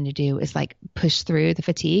of us tend to do is like push through the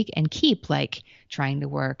fatigue and keep like trying to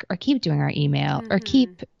work or keep doing our email or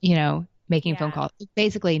keep, making phone calls,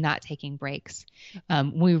 basically not taking breaks.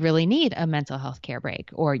 We really need a mental health care break,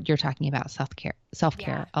 or you're talking about self-care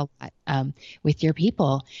a lot with your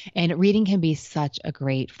people. And reading can be such a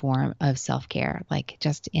great form of self-care. Like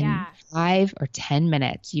just in 5 or 10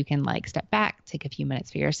 minutes, you can like step back, take a few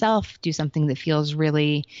minutes for yourself, do something that feels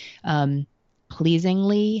really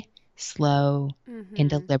pleasingly slow and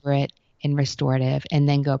deliberate and restorative, and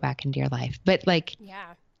then go back into your life. But like,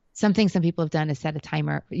 something some people have done is set a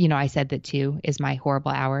timer. I said that 2 is my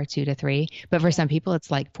horrible hour, 2 to 3, but for some people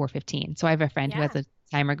it's like 4:15. So I have a friend who has a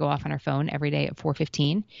timer go off on her phone every day at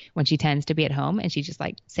 4:15 when she tends to be at home, and she just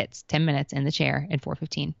like sits 10 minutes in the chair at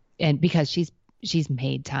 4:15, and because she's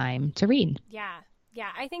made time to read. Yeah.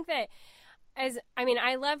 I think that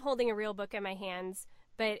I love holding a real book in my hands,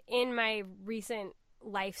 but in my recent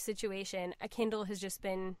life situation, a Kindle has just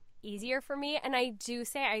been easier for me. And I do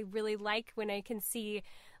say I really like when I can see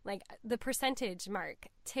like the percentage mark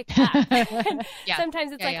tick up.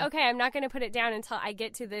 Sometimes it's okay, I'm not going to put it down until I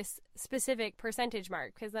get to this specific percentage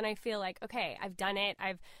mark, because then I feel like, okay, I've done it.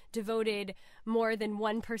 I've devoted more than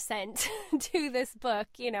 1% to this book,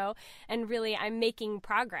 and really I'm making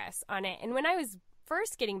progress on it. And when I was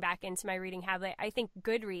first getting back into my reading habit, I think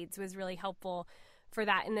Goodreads was really helpful for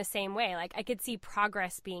that in the same way. Like I could see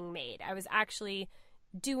progress being made. I was actually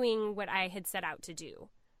doing what I had set out to do,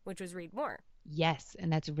 which was read more. Yes,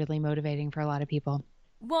 and that's really motivating for a lot of people.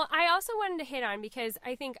 Well, I also wanted to hit on, because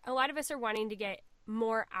I think a lot of us are wanting to get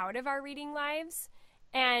more out of our reading lives,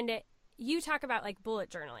 and you talk about like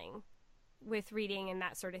bullet journaling with reading and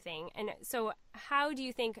that sort of thing. And so how do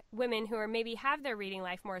you think women who are maybe have their reading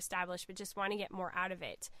life more established but just want to get more out of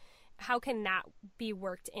it, how can that be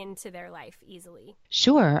worked into their life easily?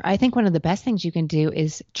 Sure. I think one of the best things you can do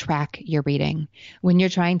is track your reading. When you're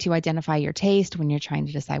trying to identify your taste, when you're trying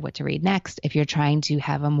to decide what to read next, if you're trying to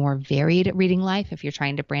have a more varied reading life, if you're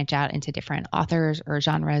trying to branch out into different authors or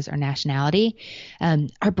genres or nationality,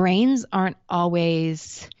 our brains aren't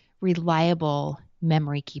always reliable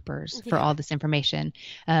memory keepers for all this information.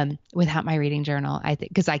 Without my reading journal, I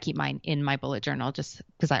think, because I keep mine in my bullet journal, just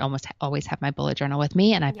because I almost always have my bullet journal with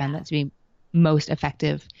me, and I found that to be most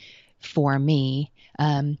effective for me.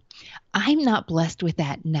 I'm not blessed with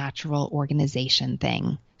that natural organization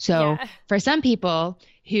thing. So for some people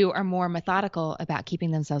who are more methodical about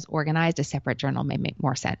keeping themselves organized, a separate journal may make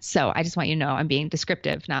more sense. So I just want you to know I'm being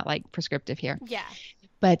descriptive, not like prescriptive here.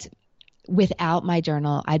 But without my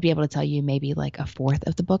journal, I'd be able to tell you maybe like a fourth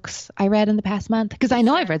of the books I read in the past month, because I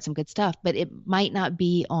know I've read some good stuff, but it might not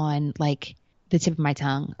be on like the tip of my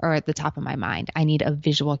tongue or at the top of my mind. I need a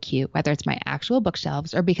visual cue, whether it's my actual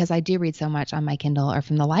bookshelves or because I do read so much on my Kindle or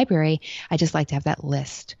from the library. I just like to have that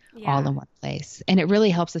list all in one place. And it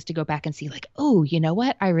really helps us to go back and see like, oh, you know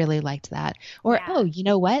what? I really liked that. Or, oh, you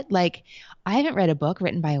know what? Like I haven't read a book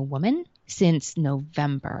written by a woman since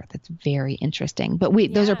November. That's very interesting. But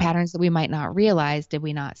those are patterns that we might not realize. Did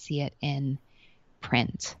we not see it in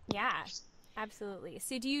print? Yeah, absolutely.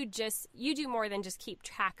 So you do more than just keep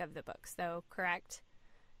track of the books though, correct?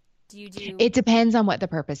 It depends on what the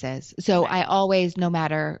purpose is. So I always, no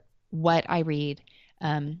matter what I read,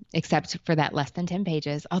 except for that less than 10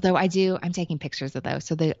 pages, although I'm taking pictures of those,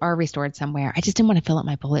 so they are restored somewhere. I just didn't want to fill up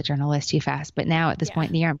my bullet journal list too fast. But now at this point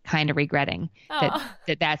in the year, I'm kind of regretting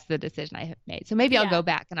that's the decision I have made. So maybe I'll go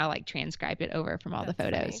back and I'll like transcribe it over from all the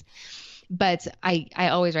photos. Funny. But I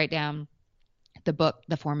always write down the book,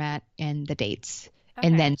 the format, and the dates.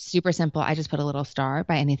 And then super simple, I just put a little star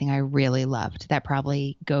by anything I really loved. That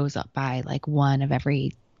probably goes up by like one of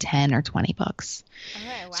every 10 or 20 books.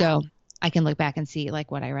 Okay, wow. So I can look back and see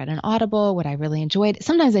like what I read on Audible, what I really enjoyed.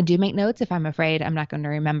 Sometimes I do make notes if I'm afraid I'm not going to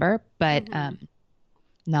remember, but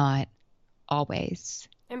not always.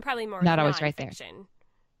 And probably more not always right there.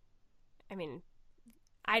 I mean,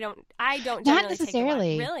 I don't generally not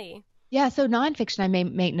necessarily. Take a lot. Really? Yeah. So nonfiction, I may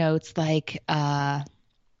make notes like,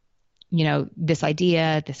 you know, this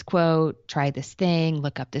idea, this quote, try this thing,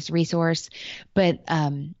 look up this resource. But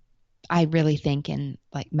I really think in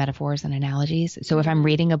like metaphors and analogies. So if I'm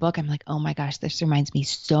reading a book, I'm like, oh my gosh, this reminds me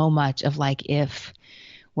so much of like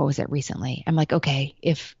what was it recently? I'm like, okay,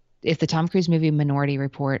 if the Tom Cruise movie Minority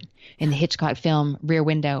Report and the Hitchcock film Rear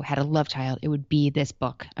Window had a love child, it would be this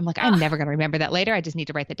book. I'm like, I'm never going to remember that later. I just need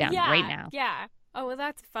to write that down right now. Yeah. Oh, well,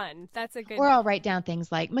 that's fun. That's a good. Or I'll write down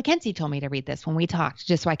things like Mackenzie told me to read this when we talked,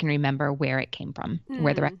 just so I can remember where it came from,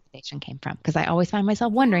 where the recommendation came from. Because I always find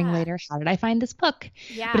myself wondering later, how did I find this book?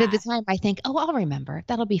 Yeah. But at the time, I think, oh, I'll remember.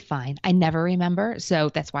 That'll be fine. I never remember, so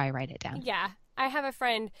that's why I write it down. Yeah, I have a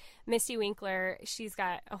friend, Misty Winkler. She's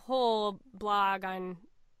got a whole blog on.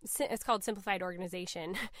 It's called Simplified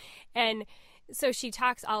Organization, and so she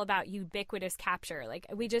talks all about ubiquitous capture. Like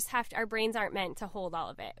we just have to, our brains aren't meant to hold all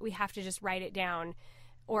of it. We have to just write it down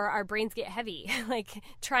or our brains get heavy, like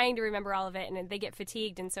trying to remember all of it and they get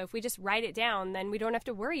fatigued. And so if we just write it down, then we don't have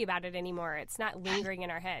to worry about it anymore. It's not lingering in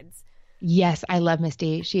our heads. Yes, I love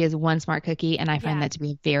Misty. She is one smart cookie and I find that to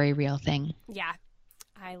be a very real thing. Yeah.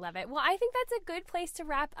 I love it. Well, I think that's a good place to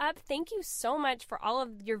wrap up. Thank you so much for all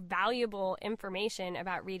of your valuable information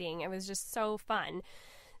about reading. It was just so fun.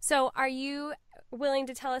 So are you willing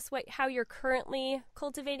to tell us how you're currently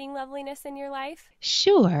cultivating loveliness in your life?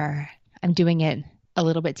 Sure. I'm doing it a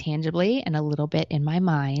little bit tangibly and a little bit in my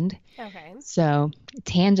mind. Okay. So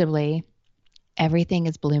tangibly, everything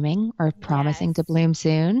is blooming or promising to bloom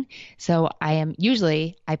soon. So I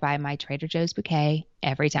buy my Trader Joe's bouquet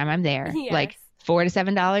every time I'm there. Yes. Like $4 to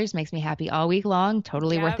 $7 makes me happy all week long.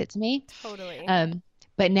 Totally worth it to me. Totally.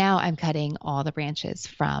 But now I'm cutting all the branches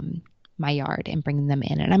from my yard and bringing them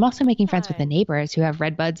in. And I'm also making friends with the neighbors who have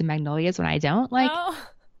red buds and magnolias when I don't. Like,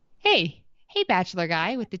 hey, bachelor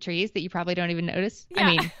guy with the trees that you probably don't even notice. Yeah. I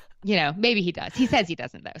mean, you know, maybe he does. He says he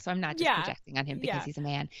doesn't though. So I'm not just projecting on him because he's a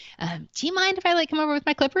man. Do you mind if I come over with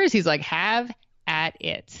my clippers? He's like, have at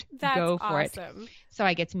it. That's Go for awesome. it. So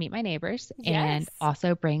I get to meet my neighbors and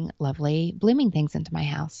also bring lovely blooming things into my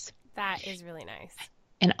house. That is really nice.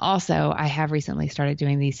 And also I have recently started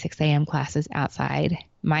doing these 6 a.m. classes outside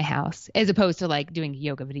my house as opposed to like doing a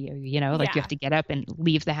yoga video, you know, like you have to get up and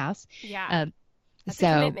leave the house. Yeah. That's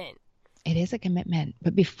a commitment. It is a commitment.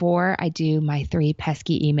 But before I do my 3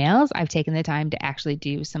 pesky emails, I've taken the time to actually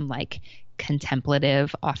do some like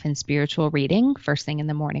contemplative, often spiritual reading first thing in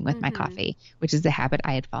the morning with my coffee, which is a habit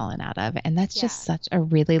I had fallen out of. And that's just such a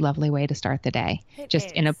really lovely way to start the day.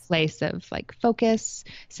 In a place of like focus,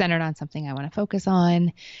 centered on something I want to focus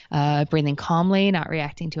on, breathing calmly, not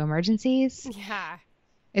reacting to emergencies. Yeah.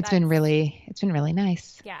 It's been really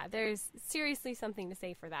nice. Yeah, there's seriously something to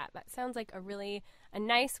say for that. That sounds like a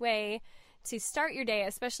nice way to start your day,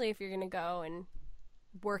 especially if you're going to go and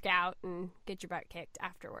work out and get your butt kicked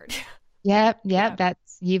afterward. Yep.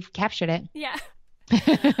 You've captured it. Yeah.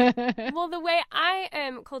 Well, the way I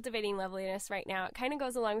am cultivating loveliness right now, it kind of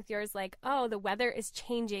goes along with yours. Like, oh, the weather is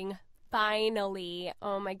changing. Finally.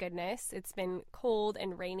 Oh my goodness. It's been cold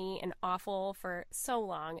and rainy and awful for so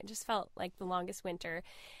long. It just felt like the longest winter.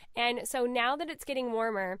 And so now that it's getting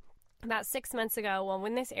warmer, about 6 months ago, well,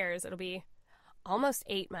 when this airs, it'll be almost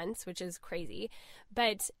 8 months, which is crazy.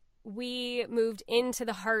 But we moved into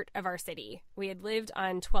the heart of our city. We had lived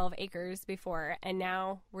on 12 acres before, and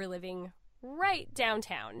now we're living right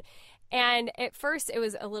downtown. And at first, it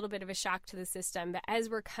was a little bit of a shock to the system, but as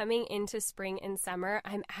we're coming into spring and summer,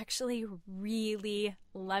 I'm actually really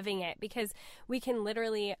loving it because we can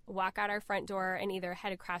literally walk out our front door and either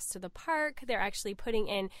head across to the park. They're actually putting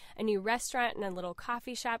in a new restaurant and a little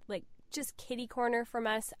coffee shop, like just kitty corner from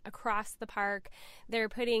us across the park. They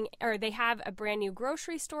have a brand new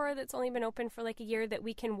grocery store that's only been open for like a year that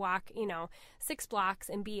we can walk, 6 blocks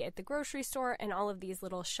and be at the grocery store and all of these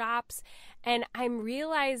little shops. And I'm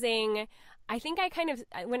realizing, I think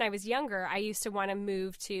when I was younger, I used to want to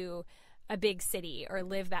move to a big city or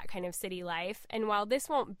live that kind of city life. And while this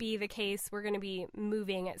won't be the case, we're going to be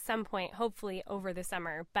moving at some point, hopefully over the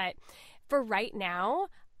summer. But for right now,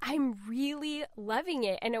 I'm really loving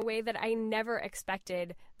it in a way that I never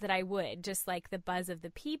expected that I would. Just like the buzz of the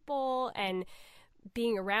people and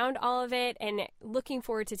being around all of it and looking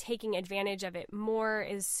forward to taking advantage of it more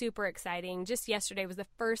is super exciting. Just yesterday was the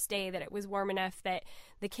first day that it was warm enough that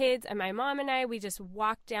the kids and my mom and I, we just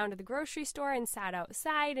walked down to the grocery store and sat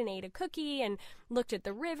outside and ate a cookie and looked at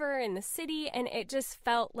the river and the city, and it just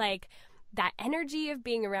felt like that energy of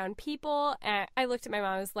being around people. And I looked at my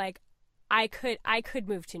mom and was like, I could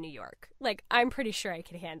move to New York. Like, I'm pretty sure I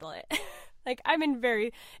could handle it. Like,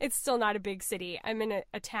 it's still not a big city. I'm in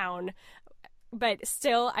a town, but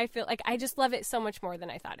still I feel like I just love it so much more than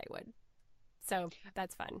I thought I would. So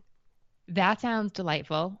that's fun. That sounds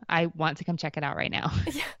delightful. I want to come check it out right now.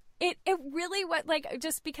 Yeah, it really was, like,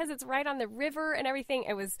 just because it's right on the river and everything.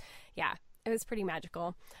 It was pretty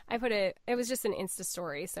magical. It was just an Insta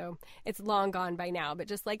story, so it's long gone by now, but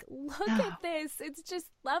just like, look at this. It's just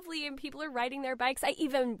lovely, and people are riding their bikes. I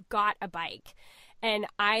even got a bike, and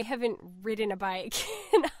I haven't ridden a bike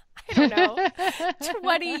in, I don't know,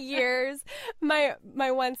 20 years. My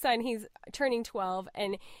one son, he's turning 12,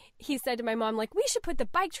 and he said to my mom, like, we should put the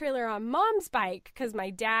bike trailer on Mom's bike because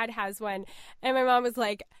my dad has one. And my mom was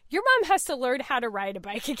like, your mom has to learn how to ride a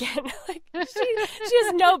bike again. Like, she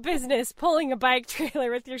has no business pulling a bike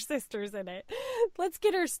trailer with your sisters in it. Let's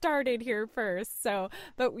get her started here first. So,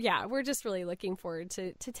 but yeah, we're just really looking forward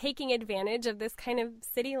to taking advantage of this kind of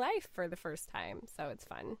city life for the first time. So it's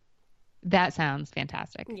fun. That sounds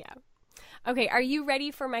fantastic. Yeah. Okay, are you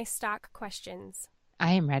ready for my stock questions?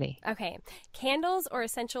 I am ready. Okay. Candles or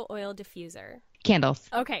essential oil diffuser? Candles.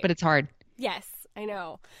 Okay. But it's hard. Yes, I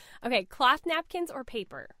know. Okay. Cloth napkins or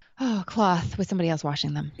paper? Oh, cloth with somebody else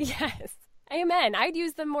washing them. Yes. Amen. I'd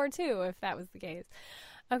use them more too if that was the case.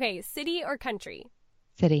 Okay. City or country?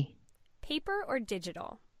 City. Paper or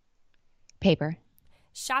digital? Paper.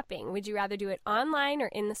 Shopping. Would you rather do it online or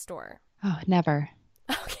in the store? Oh, never.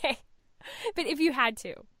 Okay. But if you had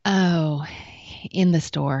to? Oh, in the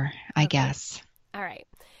store, I guess. All right.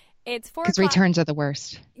 It's 4 o'clock. Because returns are the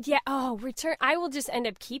worst. Yeah. Oh, return. I will just end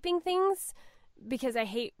up keeping things because I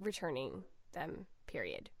hate returning them,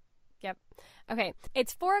 period. Yep. Okay.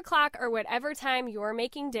 It's 4 o'clock or whatever time you're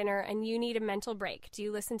making dinner and you need a mental break. Do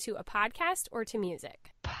you listen to a podcast or to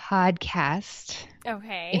music? Podcast.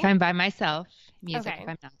 Okay. If I'm by myself. Music Okay. if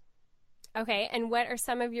I'm not. Okay. And what are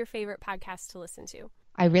some of your favorite podcasts to listen to?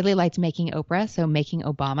 I really liked Making Oprah, so Making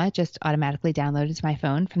Obama just automatically downloaded to my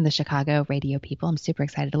phone from the Chicago radio people. I'm super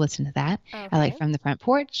excited to listen to that. Okay. I like From the Front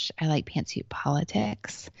Porch. I like Pantsuit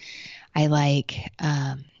Politics. I like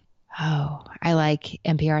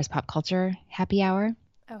NPR's Pop Culture Happy Hour.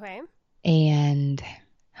 Okay. And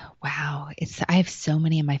wow, I have so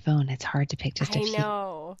many on my phone. It's hard to pick just a few. I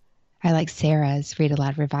know. I like Sarah's Read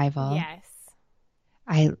Aloud Revival. Yes.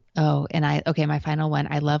 My final one,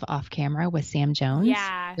 I love Off Camera with Sam Jones.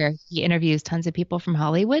 Yeah. Where he interviews tons of people from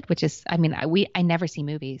Hollywood, which is, I never see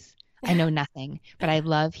movies. I know nothing, but I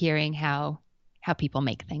love hearing how people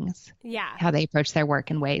make things. Yeah. How they approach their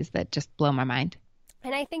work in ways that just blow my mind.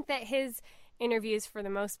 And I think that his interviews, for the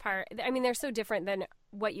most part, they're so different than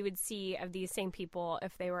what you would see of these same people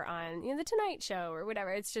if they were on, The Tonight Show or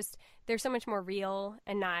whatever. It's just, they're so much more real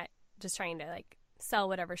and not just trying to, like, sell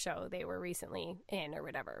whatever show they were recently in or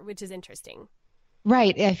whatever, which is interesting.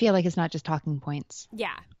 Right. I feel like it's not just talking points.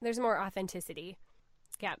 Yeah. There's more authenticity.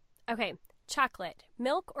 Yeah. Okay. Chocolate.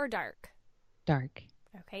 Milk or dark? Dark.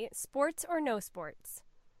 Okay. Sports or no sports?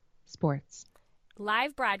 Sports.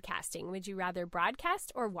 Live broadcasting. Would you rather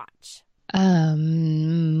broadcast or watch?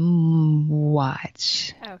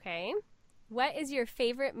 Watch. Okay. What is your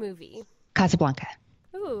favorite movie? Casablanca.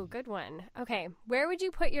 Ooh, good one. Okay. Where would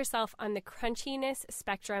you put yourself on the crunchiness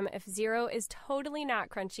spectrum if 0 is totally not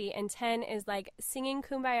crunchy and 10 is like singing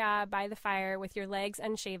Kumbaya by the fire with your legs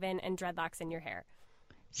unshaven and dreadlocks in your hair?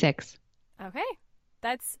 6. Okay.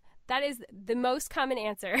 That is the most common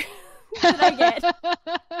answer that I get.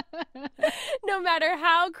 No matter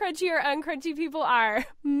how crunchy or uncrunchy people are,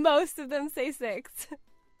 most of them say 6.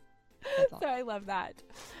 So I love that.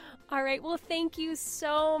 All right. Well, thank you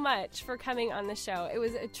so much for coming on the show. It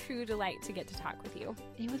was a true delight to get to talk with you.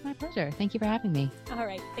 It was my pleasure. Thank you for having me. All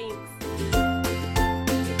right. Thanks.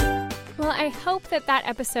 Well, I hope that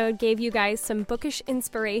episode gave you guys some bookish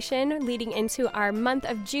inspiration leading into our month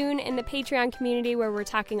of June in the Patreon community, where we're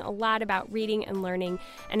talking a lot about reading and learning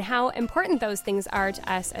and how important those things are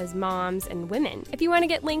to us as moms and women. If you want to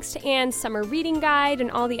get links to Anne's summer reading guide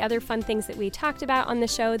and all the other fun things that we talked about on the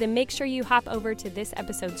show, then make sure you hop over to this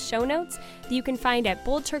episode's show notes that you can find at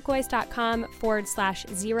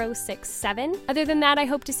boldturquoise.com/067. Other than that, I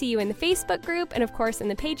hope to see you in the Facebook group and, of course, in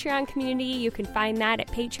the Patreon community. You can find that at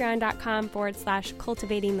patreon.com/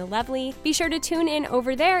 patreon.com/cultivating the lovely. Be sure to tune in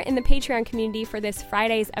over there in the Patreon community for this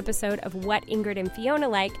Friday's episode of What Ingrid and Fiona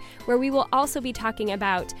Like, where we will also be talking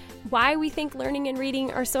about why we think learning and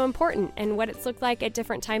reading are so important and what it's looked like at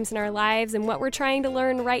different times in our lives and what we're trying to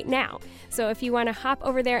learn right now. So if you want to hop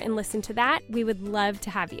over there and listen to that, we would love to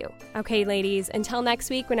have you. Okay, ladies, until next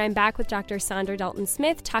week when I'm back with Dr. Sandra Dalton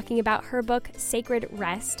Smith talking about her book, Sacred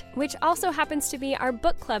Rest, which also happens to be our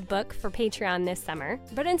book club book for Patreon this summer.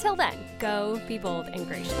 But until then, go be bold and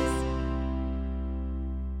gracious.